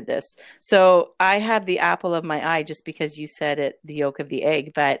misinterpreted this. So I have the apple of my eye just because you said it, the yolk of the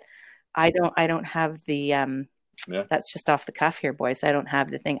egg, but I don't have the, that's just off the cuff here, boys. I don't have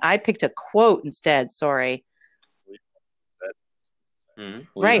the thing. I picked a quote instead. Sorry. Mm-hmm.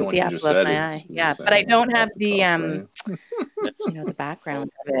 Well, right. The apple of my eye. Yeah. But I don't have the, the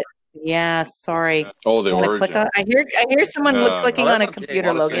background of it. Yeah, sorry. Oh, the origin. Click on, I hear someone clicking on a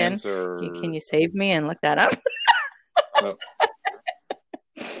computer, Logan. Can you save me and look that up?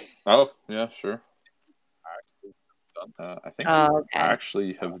 Oh, yeah, sure. I think I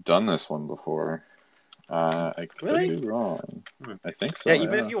actually have done this one before. I could be wrong. I think so. Yeah,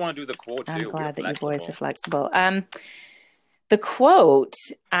 even if you want to do the quote too. I'm glad that you boys are flexible. The quote,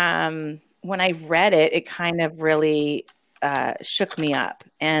 when I read it, it kind of really shook me up.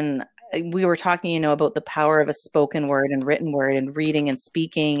 And we were talking, about the power of a spoken word and written word and reading and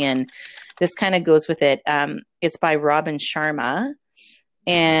speaking. And this kind of goes with it. It's by Robin Sharma.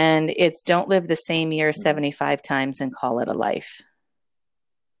 And it's don't live the same year 75 times and call it a life.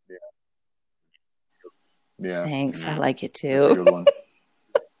 Yeah. Thanks. I like it too. That's a good one.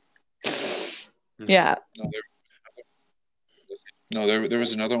 Yeah. No, there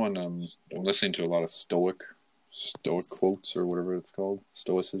was another one. I'm listening to a lot of stoic quotes or whatever it's called,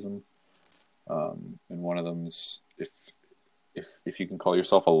 stoicism. And one of them's if you can call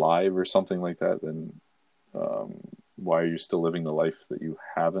yourself alive or something like that, then why are you still living the life that you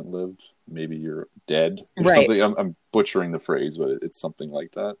haven't lived? Maybe you're dead or something. I'm butchering the phrase, but it's something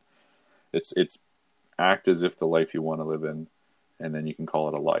like that. It's act as if the life you want to live in, and then you can call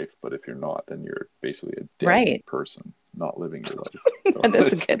it a life. But if you're not, then you're basically a dead person, not living your life. So that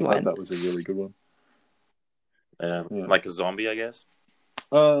is a good one. That was a really good one. Like a zombie, I guess.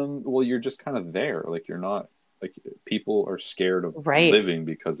 Well, you're just kind of there. Like you're not. Like people are scared of living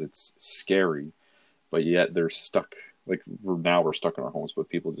because it's scary, but yet they're stuck. Like we're stuck in our homes, but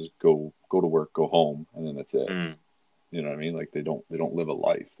people just go to work, go home, and then that's it. You know what I mean? Like they don't live a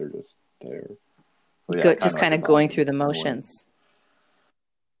life. They're just there. So, just kind of going through the motions.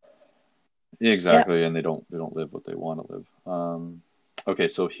 Yeah, exactly, and they don't live what they want to live. Okay,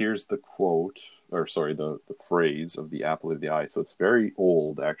 so here's the quote, or sorry, the phrase of the apple of the eye. So it's very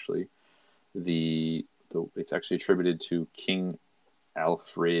old, actually. It's actually attributed to King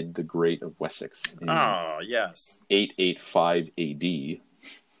Alfred the Great of Wessex in 885 A.D.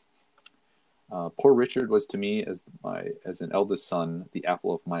 Poor Richard was to me as an eldest son the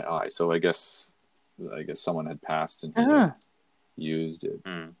apple of my eye. So I guess someone had passed and used it.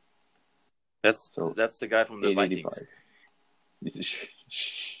 That's the guy from the Vikings.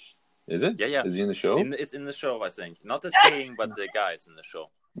 Is it? Yeah. Is he in the show? It's in the show, I think. Not the saying, but the guy's in the show.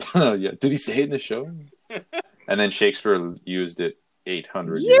 Yeah. Did he say it in the show? And then Shakespeare used it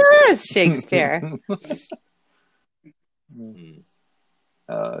 800 years ago. Yes, Shakespeare.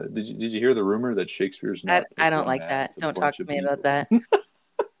 Did you hear the rumor that Shakespeare's not? I don't like that. Don't talk to me about that.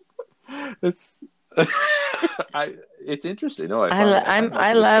 It's it's interesting. No,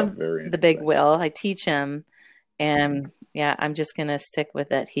 I love the big Will. I teach him, and Yeah, I'm just going to stick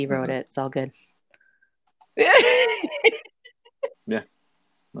with it. He wrote it. It's all good. Yeah.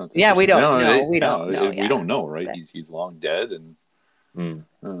 That's Yeah, we interesting. don't know. We don't know. We don't know, right? He's long dead, and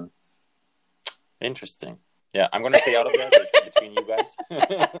Interesting. Yeah, I'm gonna stay out of that. It's between you guys.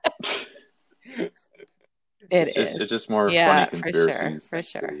 It's just more funny conspiracies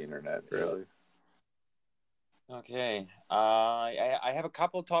thanks to the internet, really. Okay. I have a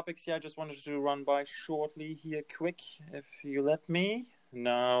couple topics here I just wanted to run by shortly here, quick, if you let me.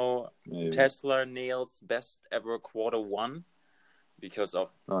 Now, Maybe. Tesla nails best ever Q1 because of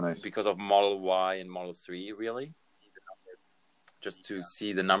Model Y and Model 3, really. Just to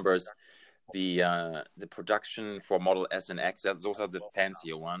see the numbers, the production for Model S and X, those are the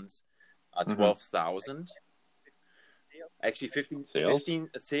fancier ones, are 12,000. Actually, 15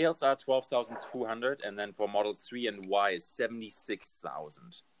 sales are 12,200, and then for Model 3 and Y is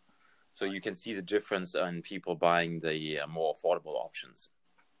 76,000. So you can see the difference in people buying the more affordable options.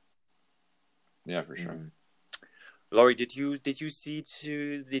 Yeah, for sure. Laurie, did you see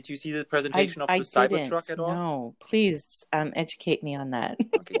the presentation of the Cybertruck at all? No, please educate me on that.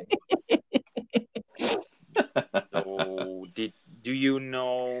 Okay. So, do you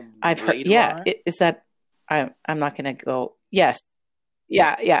know? I've heard. Yeah, is that? I'm not going to go. Yes.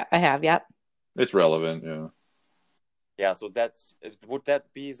 Yeah, I have. Yeah. It's relevant. Yeah. Yeah. So would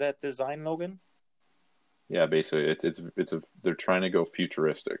that be that design, Logan? Yeah, basically, it's they're trying to go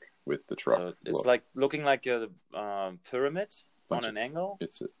futuristic with the truck. So it's like looking like a pyramid on an angle.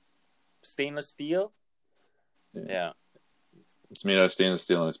 It's stainless steel. Yeah. It's made out of stainless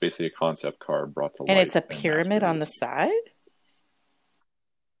steel, and it's basically a concept car brought to life. And it's a pyramid on the side?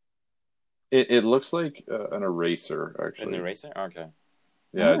 It looks like an eraser, actually. An eraser? Okay.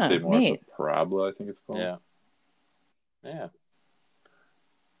 Yeah, I'd say more it's a parabola, I think it's called. Yeah. Yeah.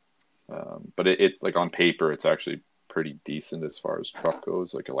 But it's like on paper, it's actually pretty decent as far as truck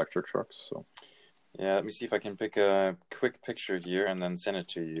goes, like electric trucks. So. Yeah, let me see if I can pick a quick picture here and then send it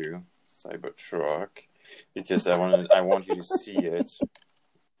to you. Cybertruck. Because I want you to see it.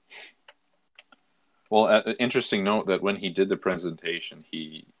 Well, interesting note that when he did the presentation,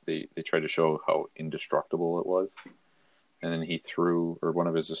 they tried to show how indestructible it was, and then he threw, or one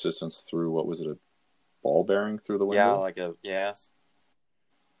of his assistants threw, what was it, a ball bearing through the window? Yeah, yes.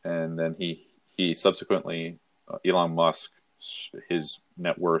 And then he subsequently, Elon Musk, his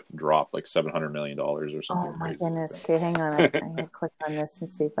net worth dropped like $700 million or something. Oh my goodness! Okay, hang on. I'm gonna click on this and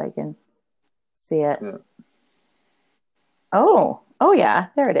see if I can see it. Yeah. Oh yeah,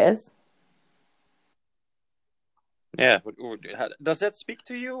 there it is. Yeah, does that speak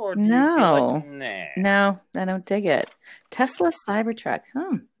to you, or do you feel like, nah? No, I don't dig it. Tesla Cybertruck.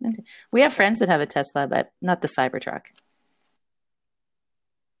 We have friends that have a Tesla, but not the Cybertruck.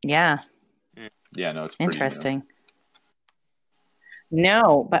 Yeah. Yeah, no, it's pretty interesting.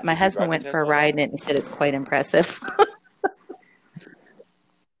 No, but my husband went for a ride and he said it's quite impressive.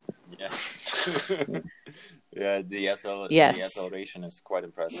 Yeah. Yeah, the acceleration is quite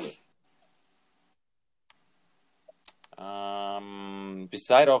impressive.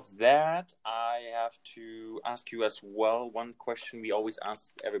 Beside of that, I have to ask you as well one question we always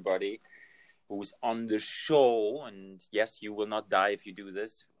ask everybody who's on the show, and yes, you will not die if you do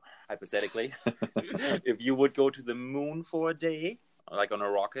this, hypothetically. If you would go to the moon for a day, like on a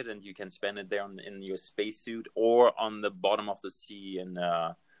rocket, and you can spend it there in your spacesuit, or on the bottom of the sea in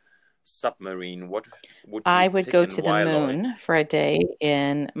a submarine, what would you I would pick go and to the why, moon Laurie? for a day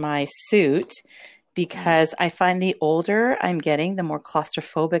in my suit, because I find the older I'm getting, the more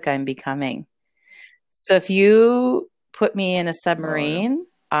claustrophobic I'm becoming. So if you put me in a submarine,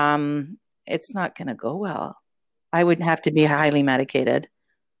 it's not going to go well. I would have to be highly medicated.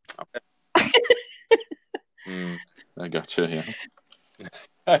 Okay. I gotcha, yeah.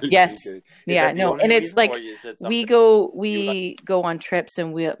 Yes. Yeah, no. And it's like we go on trips,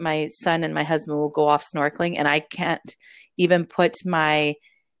 and my son and my husband will go off snorkeling, and I can't even put my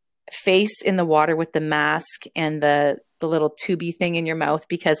face in the water with the mask and the little tubey thing in your mouth,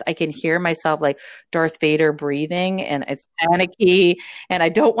 because I can hear myself like Darth Vader breathing, and it's panicky, and I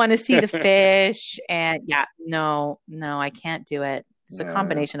don't want to see the fish. And no, I can't do it. It's a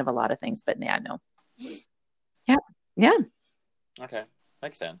combination of a lot of things, but no. Yeah. Okay.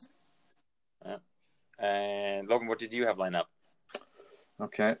 Makes sense. Yeah. And Logan, what did you have lined up?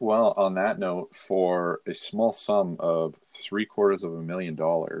 Okay. Well, on that note, for a small sum of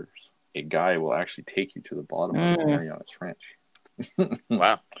 $750,000, a guy will actually take you to the bottom of the Mariana Trench.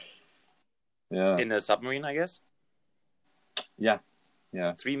 Wow. Yeah. In a submarine, I guess? Yeah.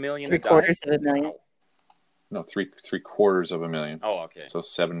 $3 million. $750,000. Wow. No, $750,000. Oh, okay. So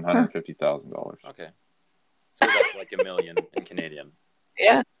 $750,000. Okay. So that's it's like $1 million in Canadian.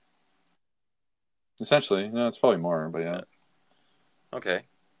 Yeah. Essentially, no, it's probably more, but yeah. Okay.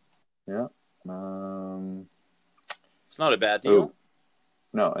 Yeah. It's not a bad deal. Oh,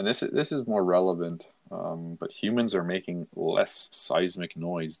 no, and this is more relevant. But humans are making less seismic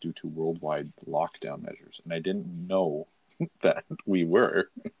noise due to worldwide lockdown measures, and I didn't know that we were.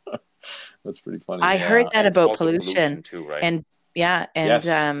 That's pretty funny. I heard that and about also pollution too, right? and Yes.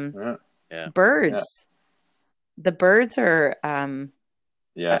 Yeah. birds. The birds are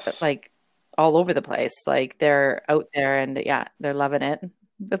Yes. like all over the place. Like they're out there and they're loving it.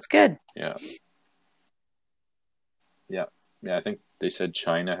 That's good. Yeah. Yeah. Yeah, I think they said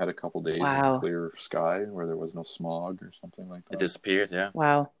China had a couple days Wow. of clear sky where there was no smog or something like that. It disappeared, yeah.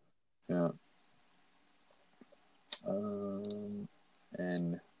 Wow. Yeah.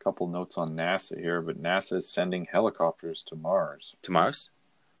 And a couple notes on NASA here, but NASA is sending helicopters to Mars. To Mars?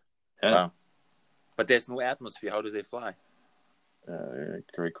 Yeah. Wow. But there's no atmosphere. How do they fly?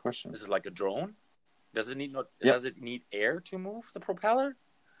 Great question. This is like a drone? Does it need Yep. Does it need air to move the propeller?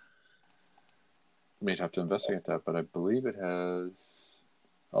 We'd have to investigate that, but I believe it has.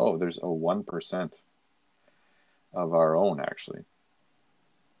 Oh, there's a 1% of our own, actually.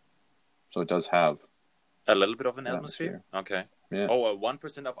 So it does have a little bit of an atmosphere. Okay. Yeah. Oh,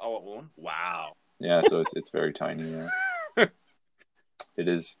 1% of our own. Wow. Yeah, so it's very tiny. Yeah. It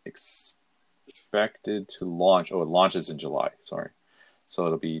is expected to launch. Oh, it launches in July. Sorry. So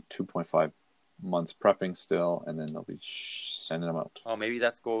it'll be 2.5 months prepping still, and then they'll be sending them out. Oh, maybe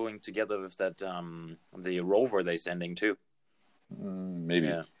that's going together with that the rover they're sending too.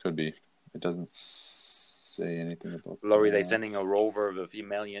 Maybe could be. It doesn't say anything about. Laurie, they're sending a rover with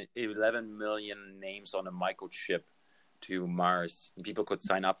 11 million names on a microchip to Mars. People could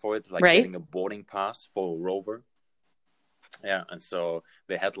sign up for it, like getting a boarding pass for a rover. Yeah, and so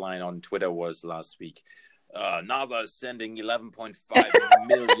the headline on Twitter was last week, NASA is sending 11.5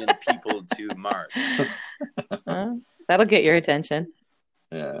 million people to Mars. That'll get your attention.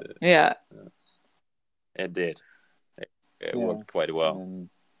 Yeah. It did. It worked quite well. And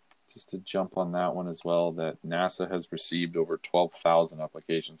just to jump on that one as well, that NASA has received over 12,000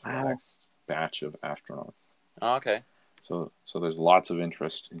 applications for the next batch of astronauts. Oh, okay. So there's lots of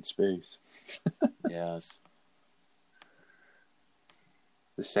interest in space. Yes.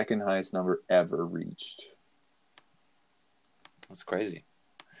 The second highest number ever reached. That's crazy.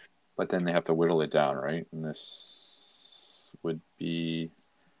 But then they have to whittle it down, right? And this would be...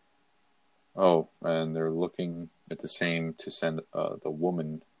 Oh, and they're looking at the same to send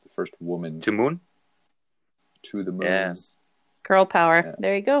the first woman... To moon? To the moon. Yes. Girl power. Yeah.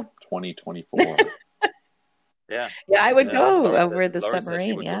 There you go. 2024. Yeah. Yeah, I would go over the Laurie submarine. Said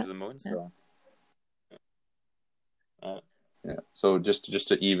she would go to the moon, so... Yeah. So just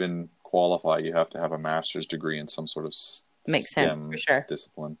to even qualify, you have to have a master's degree in some sort of Makes STEM sense, for sure.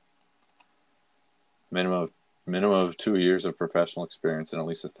 discipline. Minimum of 2 years of professional experience and at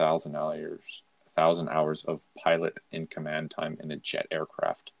least 1,000 hours of pilot in command time in a jet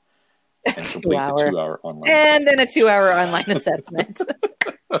aircraft. And complete the 2-hour online and then a 2-hour online assessment.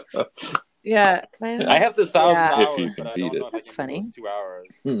 Yeah. I have the 1,000 hours, if you can beat it. That's funny. 2 hours.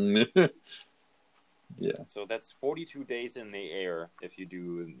 Yeah. So that's 42 days in the air if you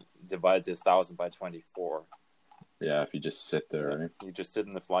divide the 1,000 by 24. Yeah, if you just sit there, right? You just sit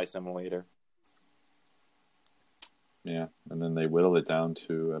in the fly simulator. Yeah, and then they whittle it down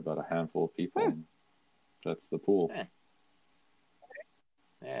to about a handful of people. And that's the pool.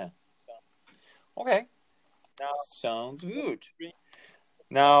 Yeah. Okay. Sounds good.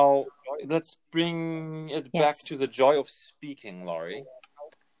 Now, let's bring it back to the joy of speaking, Laurie.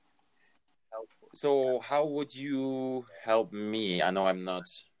 So, how would you help me? I know I'm not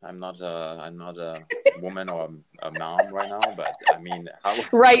a woman or a mom right now, but I mean, how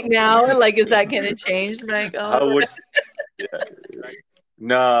right now, like, is that going to change, Michael? How would?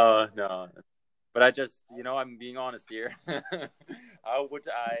 No. But I just, I'm being honest here. How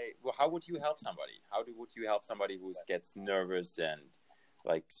would you help somebody? Would you help somebody who gets nervous and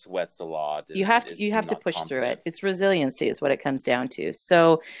like sweats a lot? You have to push through it. It's resiliency is what it comes down to.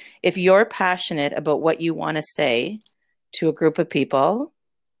 So if you're passionate about what you want to say to a group of people,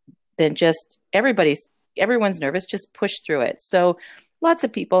 then just everyone's nervous, just push through it. So lots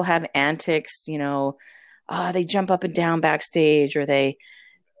of people have antics, they jump up and down backstage, or they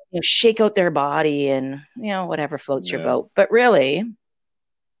shake out their body and, whatever floats your boat. But really,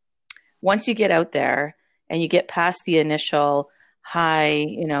 once you get out there and you get past the initial, hi,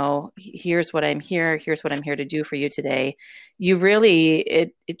 here's what I'm here to do for you today, you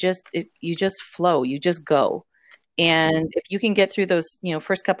really, you just flow, you just go. And if you can get through those,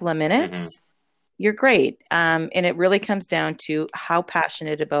 first couple of minutes, you're great. And it really comes down to how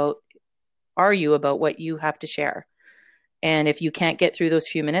passionate are you about what you have to share. And if you can't get through those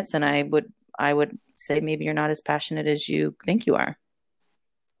few minutes, then I would say maybe you're not as passionate as you think you are.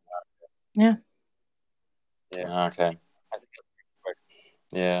 Yeah. Yeah. Okay.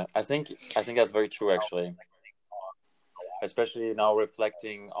 Yeah, I think that's very true, actually. Especially now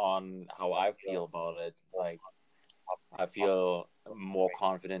reflecting on how I feel about it. Like, I feel more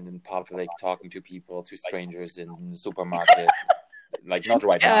confident in public, talking to people, to strangers in the supermarket. Like, not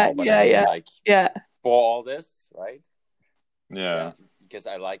right now, but I mean, like, for all this, right? Yeah. Because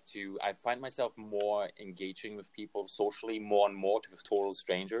I find myself more engaging with people socially more and more with total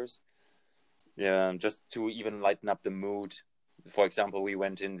strangers. Yeah, just to even lighten up the mood. For example, we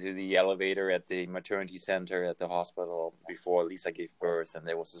went into the elevator at the maternity center at the hospital before Lisa gave birth, and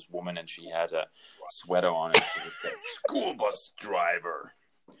there was this woman, and she had a sweater on, and she said, "School bus driver."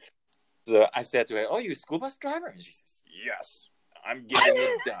 So I said to her, "Oh, you a school bus driver?" And she says, "Yes, I'm getting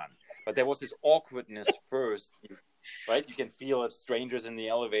it done." But there was this awkwardness first, right? You can feel it, strangers in the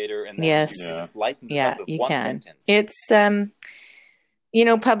elevator, and then you just lighten this up with one sentence. It's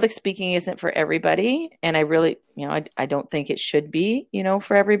public speaking isn't for everybody. And I really, I don't think it should be,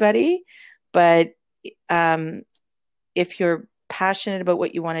 for everybody. But if you're passionate about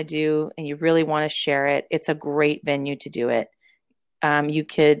what you want to do and you really want to share it, it's a great venue to do it. You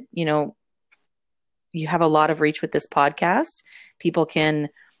could, you have a lot of reach with this podcast. People can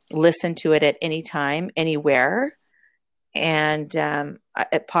listen to it at any time, anywhere. And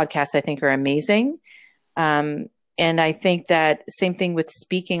podcasts, I think, are amazing. And I think that same thing with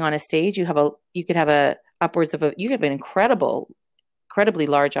speaking on a stage. You could have an incredibly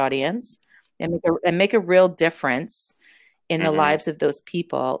large audience, and make a real difference in the lives of those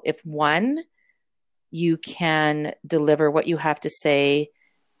people. If one, you can deliver what you have to say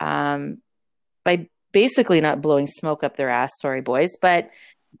by basically not blowing smoke up their ass. Sorry, boys, but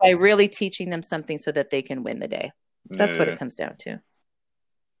by really teaching them something so that they can win the day. That's what it comes down to.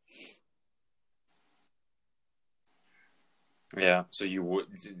 Yeah. So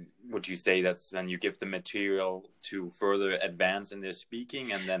would you say that's then you give the material to further advance in their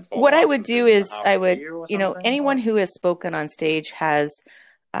speaking, and then what I would do is anyone who has spoken on stage has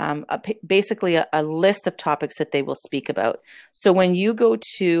basically a list of topics that they will speak about. So when you go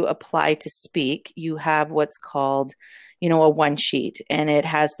to apply to speak, you have what's called, a one sheet, and it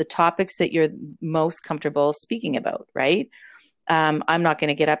has the topics that you're most comfortable speaking about, right? I'm not going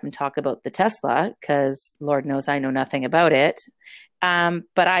to get up and talk about the Tesla because Lord knows I know nothing about it.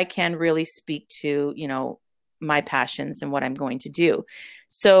 But I can really speak to, my passions and what I'm going to do.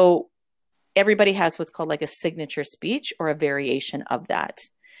 So everybody has what's called like a signature speech or a variation of that.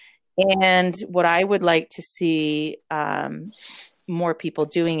 And what I would like to see more people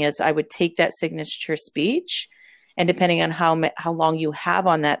doing is I would take that signature speech, and depending on how long you have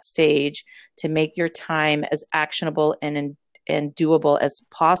on that stage, to make your time as actionable and doable as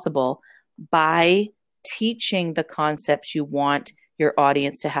possible by teaching the concepts you want your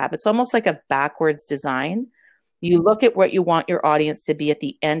audience to have. It's almost like a backwards design. You look at what you want your audience to be at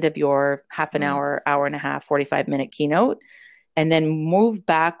the end of your half an hour, hour and a half, 45-minute keynote, and then move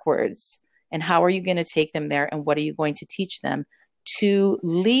backwards. And how are you going to take them there? And what are you going to teach them to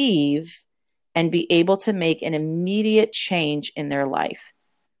leave and be able to make an immediate change in their life?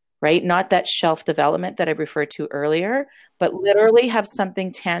 Right? Not that shelf development that I referred to earlier, but literally have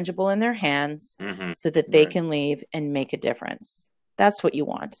something tangible in their hands so that they can leave and make a difference. That's what you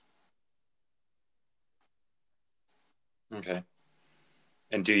want. Okay.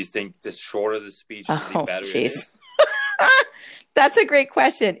 And do you think the shorter the speech, the better it is? That's a great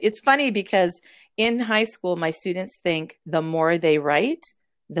question. It's funny because in high school, my students think the more they write,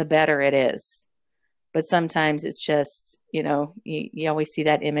 the better it is. But sometimes it's just, you always see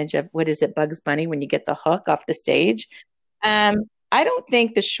that image of, what is it, Bugs Bunny, when you get the hook off the stage. I don't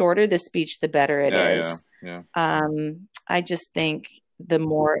think the shorter the speech, the better it is. Yeah. I just think the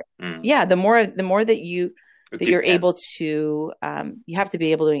more that you're able to, you have to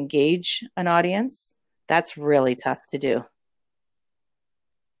be able to engage an audience. That's really tough to do.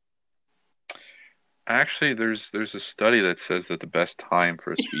 Actually, there's a study that says that the best time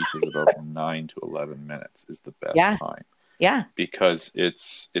for a speech is about 9 to 11 minutes is the best time. Yeah. Because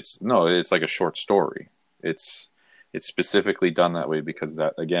it's like a short story. It's specifically done that way because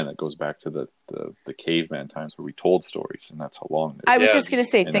that, again, it goes back to the caveman times where we told stories, and that's how long. I was just going to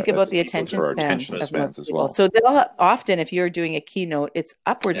say, think about the attention spans as well. So they'll often, if you're doing a keynote, it's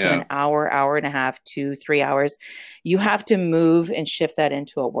upwards of an hour, hour and a half, 2-3 hours. You have to move and shift that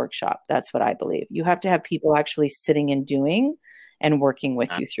into a workshop. That's what I believe. You have to have people actually sitting and doing and working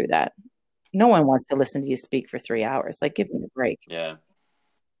with you through that. no one wants to listen to you speak for 3 hours. Like, give me a break. Yeah.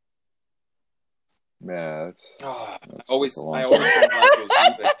 Yeah, I that's always a long don't time. like those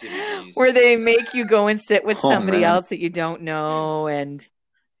group activities. Where they make you go and sit with Oh, somebody man. else that you don't know and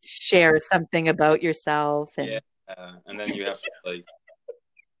share something about yourself. And Yeah, and then you have to like,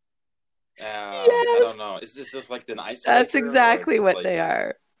 I yes, don't know. Is this just like an icebreaker, that's or is exactly this what like they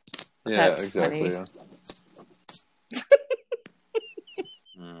are. Yeah, That's exactly. funny.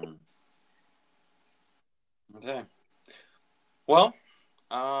 Yeah. Okay. Well,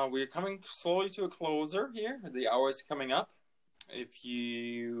 we're coming slowly to a closer here. The hour is coming up. If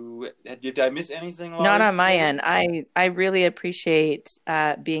you did, I miss anything, Laurie? Not on my end. I really appreciate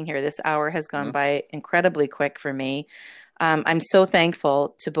being here. This hour has gone by incredibly quick for me. I'm so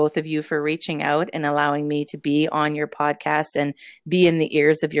thankful to both of you for reaching out and allowing me to be on your podcast and be in the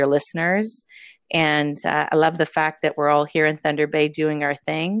ears of your listeners. And I love the fact that we're all here in Thunder Bay doing our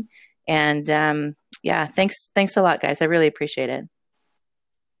thing. And yeah, thanks a lot, guys. I really appreciate it.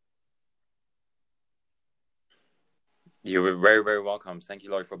 You're very, very welcome. Thank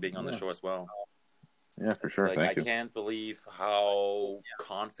you, Laurie, for being on the show as well. Yeah, for sure. Like, Thank you. I can't believe how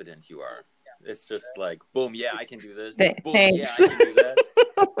confident you are. It's just like, boom, yeah, I can do this. Boom, Thanks. yeah, I can do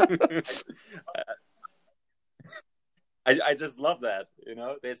that. I just love that. You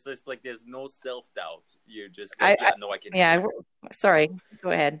know, there's just like, there's no self-doubt. You're just like, I know I can do this. Sorry.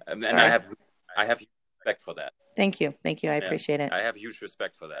 Go ahead. And sorry. I have respect for that. Thank you. I appreciate it. I have huge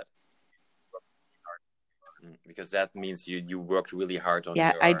respect for that. Because that means you worked really hard on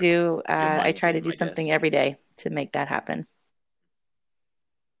your I do. I try to game, do something every day to make that happen.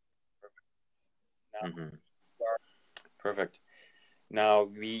 Mm-hmm. Perfect. Now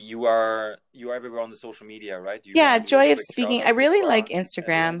you are everywhere on the social media, right? Joy of Speaking. I really like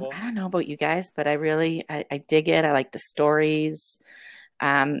Instagram. I don't know about you guys, but I really I dig it. I like the stories.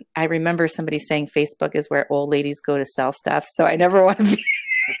 I remember somebody saying Facebook is where old ladies go to sell stuff, so I never want to be.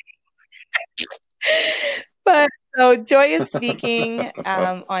 But so Joy of Speaking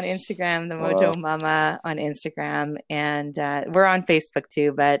on Instagram, the Mojo Mama on Instagram, and we're on Facebook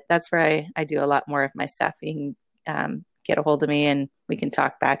too. But that's where I do a lot more of my stuff. You can get a hold of me, and we can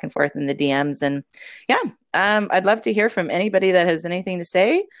talk back and forth in the DMs. And yeah, I'd love to hear from anybody that has anything to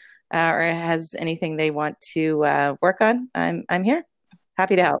say or has anything they want to work on. I'm here,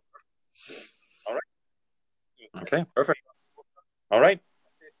 happy to help. All right. Okay. Perfect. All right.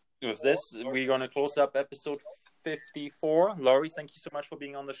 With this, we're going to close up episode 54. Laurie, thank you so much for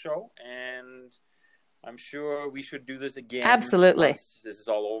being on the show. And I'm sure we should do this again. Absolutely. Once this is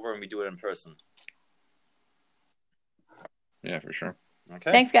all over and we do it in person. Yeah, for sure.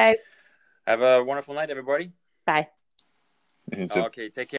 Okay. Thanks, guys. Have a wonderful night, everybody. Bye. You too. Okay, take care.